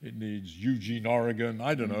 it needs Eugene, Oregon,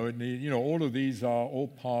 I don't know, it needs, all of these are all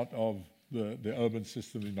part of the urban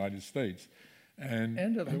system of the United States.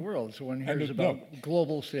 And of the world. So one hears about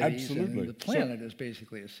global cities, and the planet is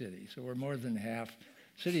basically a city. So we're more than half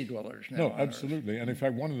city dwellers now. No, absolutely. And in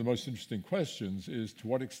fact, one of the most interesting questions is to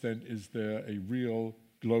what extent is there a real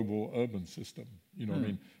global urban system? I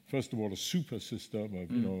mean, first of all, a super system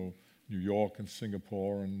of, New York and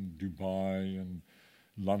Singapore and Dubai and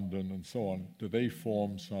London and so on. Do they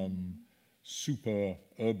form some super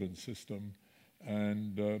urban system?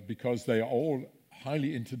 And because they are all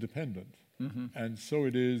highly interdependent. And so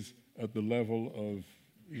it is at the level of,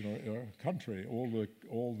 a country.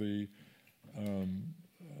 All the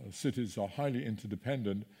cities are highly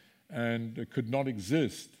interdependent and could not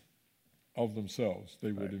exist of themselves.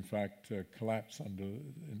 They would, in fact, collapse under,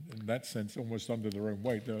 in that sense, almost under their own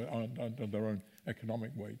weight, under their own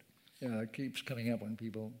economic weight. Yeah, it keeps coming up when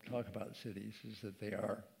people talk about cities, is that they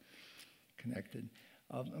are connected.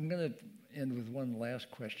 I'm going to end with one last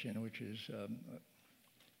question, which is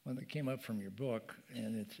one that came up from your book,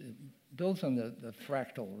 and it builds on the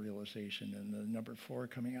fractal realization and the number 4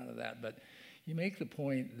 coming out of that. But you make the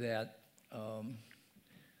point that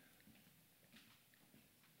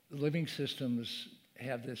living systems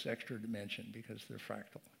have this extra dimension because they're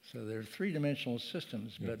fractal. So they're three-dimensional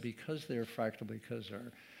systems, but because they're fractal, because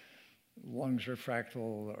our lungs are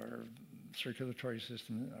fractal, our circulatory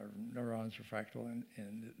system, our neurons are fractal,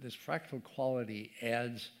 and this fractal quality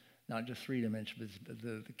adds not just 3 dimensions, but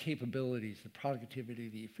the capabilities, the productivity,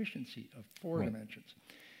 the efficiency of 4 dimensions.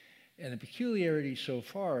 And the peculiarity so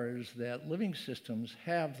far is that living systems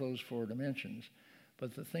have those 4 dimensions,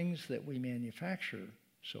 but the things that we manufacture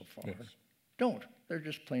so far don't. They're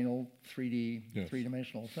just plain old 3D,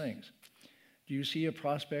 three-dimensional things. Do you see a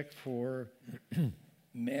prospect for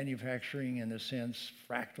manufacturing, in a sense,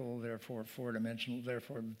 fractal, therefore 4-dimensional,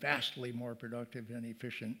 therefore vastly more productive and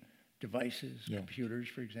efficient devices, computers,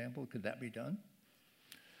 for example? Could that be done?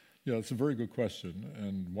 Yeah, it's a very good question,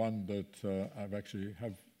 and one that I've actually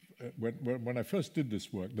have. When I first did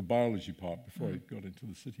this work, the biology part, before I got into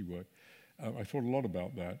the city work, I thought a lot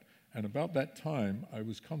about that. And about that time, I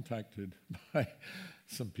was contacted by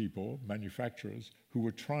some people, manufacturers, who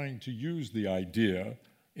were trying to use the idea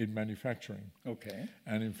in manufacturing. Okay.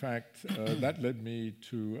 And in fact, that led me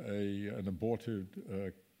to an aborted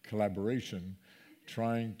collaboration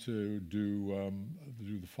trying to do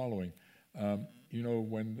the following. You know,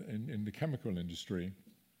 when in the chemical industry,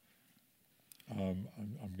 I'm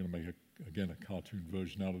going to make again a cartoon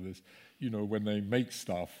version out of this. You know, when they make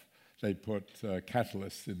stuff, they put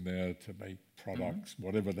catalysts in there to make products,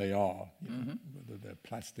 whatever they are, you know, whether they're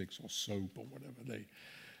plastics or soap or whatever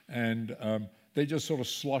they just sort of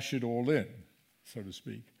slosh it all in, so to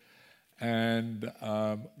speak. And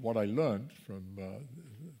what I learned from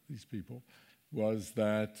these people was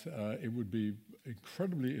that it would be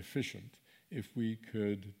incredibly efficient if we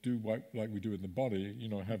could do like we do in the body, you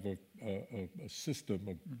know, have a system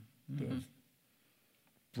of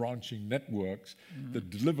branching networks that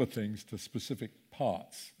deliver things to specific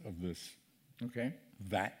parts of this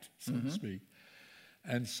vat, so to speak.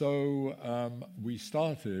 And so we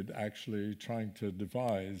started actually trying to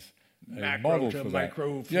devise a model for that.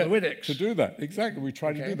 Microfluidics. To do that, exactly. We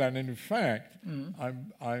tried to do that, and in fact,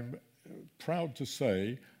 I'm proud to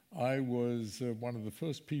say I was one of the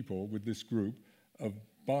first people with this group of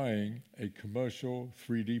buying a commercial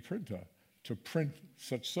 3D printer to print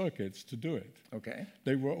such circuits to do it. Okay.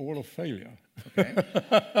 They were all a failure. Okay.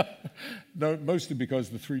 No, mostly because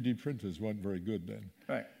the 3D printers weren't very good then.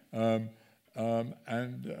 Right.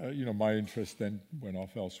 You know, my interest then went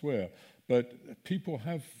off elsewhere. But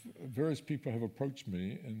various people have approached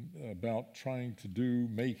me about trying to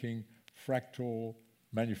making fractal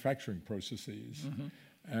manufacturing processes.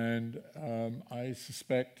 And I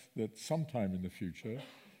suspect that sometime in the future,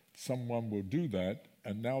 someone will do that.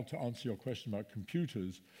 And now to answer your question about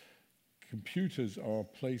computers, computers are a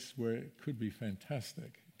place where it could be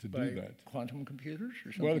fantastic to do that. Quantum computers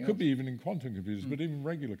or something? Well, it could be even in quantum computers, but even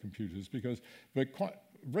regular computers, because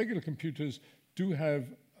regular computers do have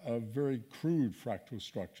a very crude fractal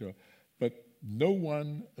structure, but no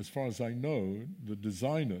one, as far as I know, the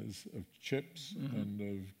designers of chips and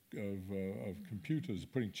of computers,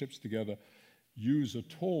 putting chips together, use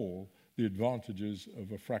at all the advantages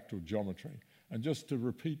of a fractal geometry. And just to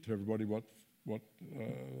repeat to everybody what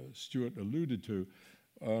Stuart alluded to,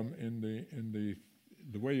 in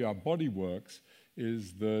the way our body works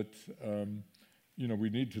is that you know, we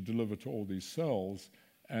need to deliver to all these cells,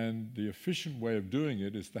 and the efficient way of doing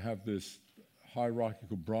it is to have this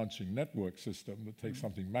hierarchical branching network system that takes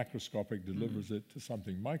something macroscopic, delivers it to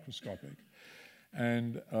something microscopic.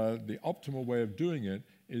 And the optimal way of doing it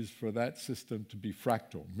is for that system to be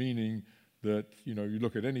fractal, meaning that, you know, you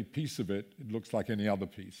look at any piece of it, it looks like any other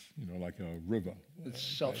piece, you know, like a river. It's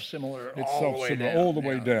self-similar it's all the way down. All the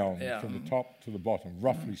way down, from the top to the bottom,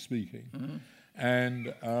 roughly speaking.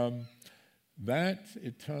 And that,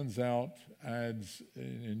 it turns out, adds,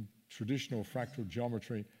 in traditional fractal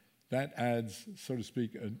geometry, that adds, so to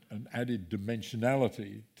speak, an added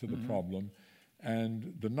dimensionality to the problem.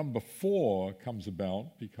 And the number 4 comes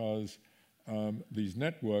about because these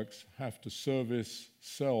networks have to service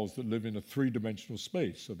cells that live in a 3-dimensional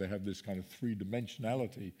space. So they have this kind of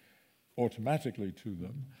 3-dimensionality automatically to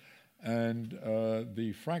them. And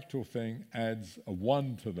the fractal thing adds a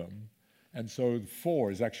 1 to them. And so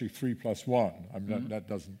 4 is actually 3 plus 1. I mean, that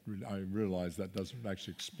doesn't really, I realize that doesn't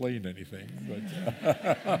actually explain anything,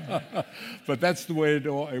 but, but that's the way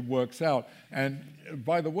it works out. And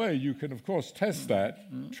by the way, you can, of course, test that,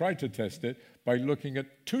 try to test it, by looking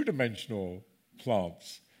at 2-dimensional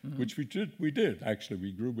plants, which we did,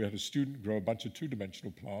 actually. We had a student grow a bunch of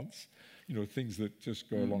 2-dimensional plants, you know, things that just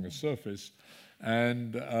go along a surface,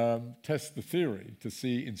 and test the theory to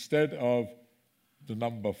see, instead of the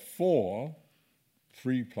number 4,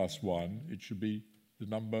 3 plus 1, it should be the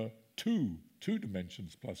number 2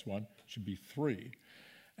 dimensions plus 1, should be 3.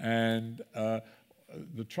 And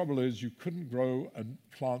the trouble is, you couldn't grow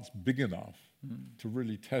plants big enough to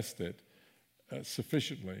really test it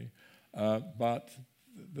sufficiently. But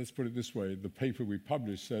let's put it this way, the paper we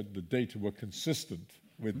published said the data were consistent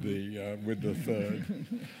with the third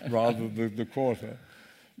rather than the quarter.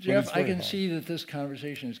 Jeff, I can see that this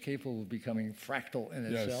conversation is capable of becoming fractal in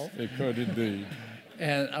itself. Yes, it could indeed.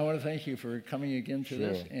 And I want to thank you for coming again to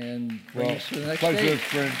this and bring us to the next pleasure, stage.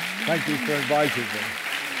 Friend. Thank you for inviting me.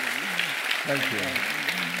 Thank you.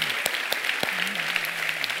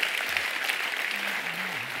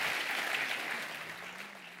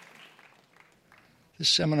 This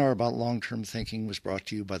seminar about long-term thinking was brought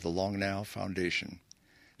to you by the Long Now Foundation.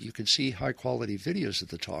 You can see high-quality videos of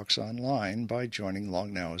the talks online by joining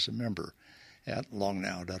Long Now as a member at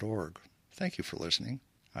longnow.org. Thank you for listening.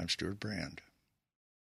 I'm Stuart Brand.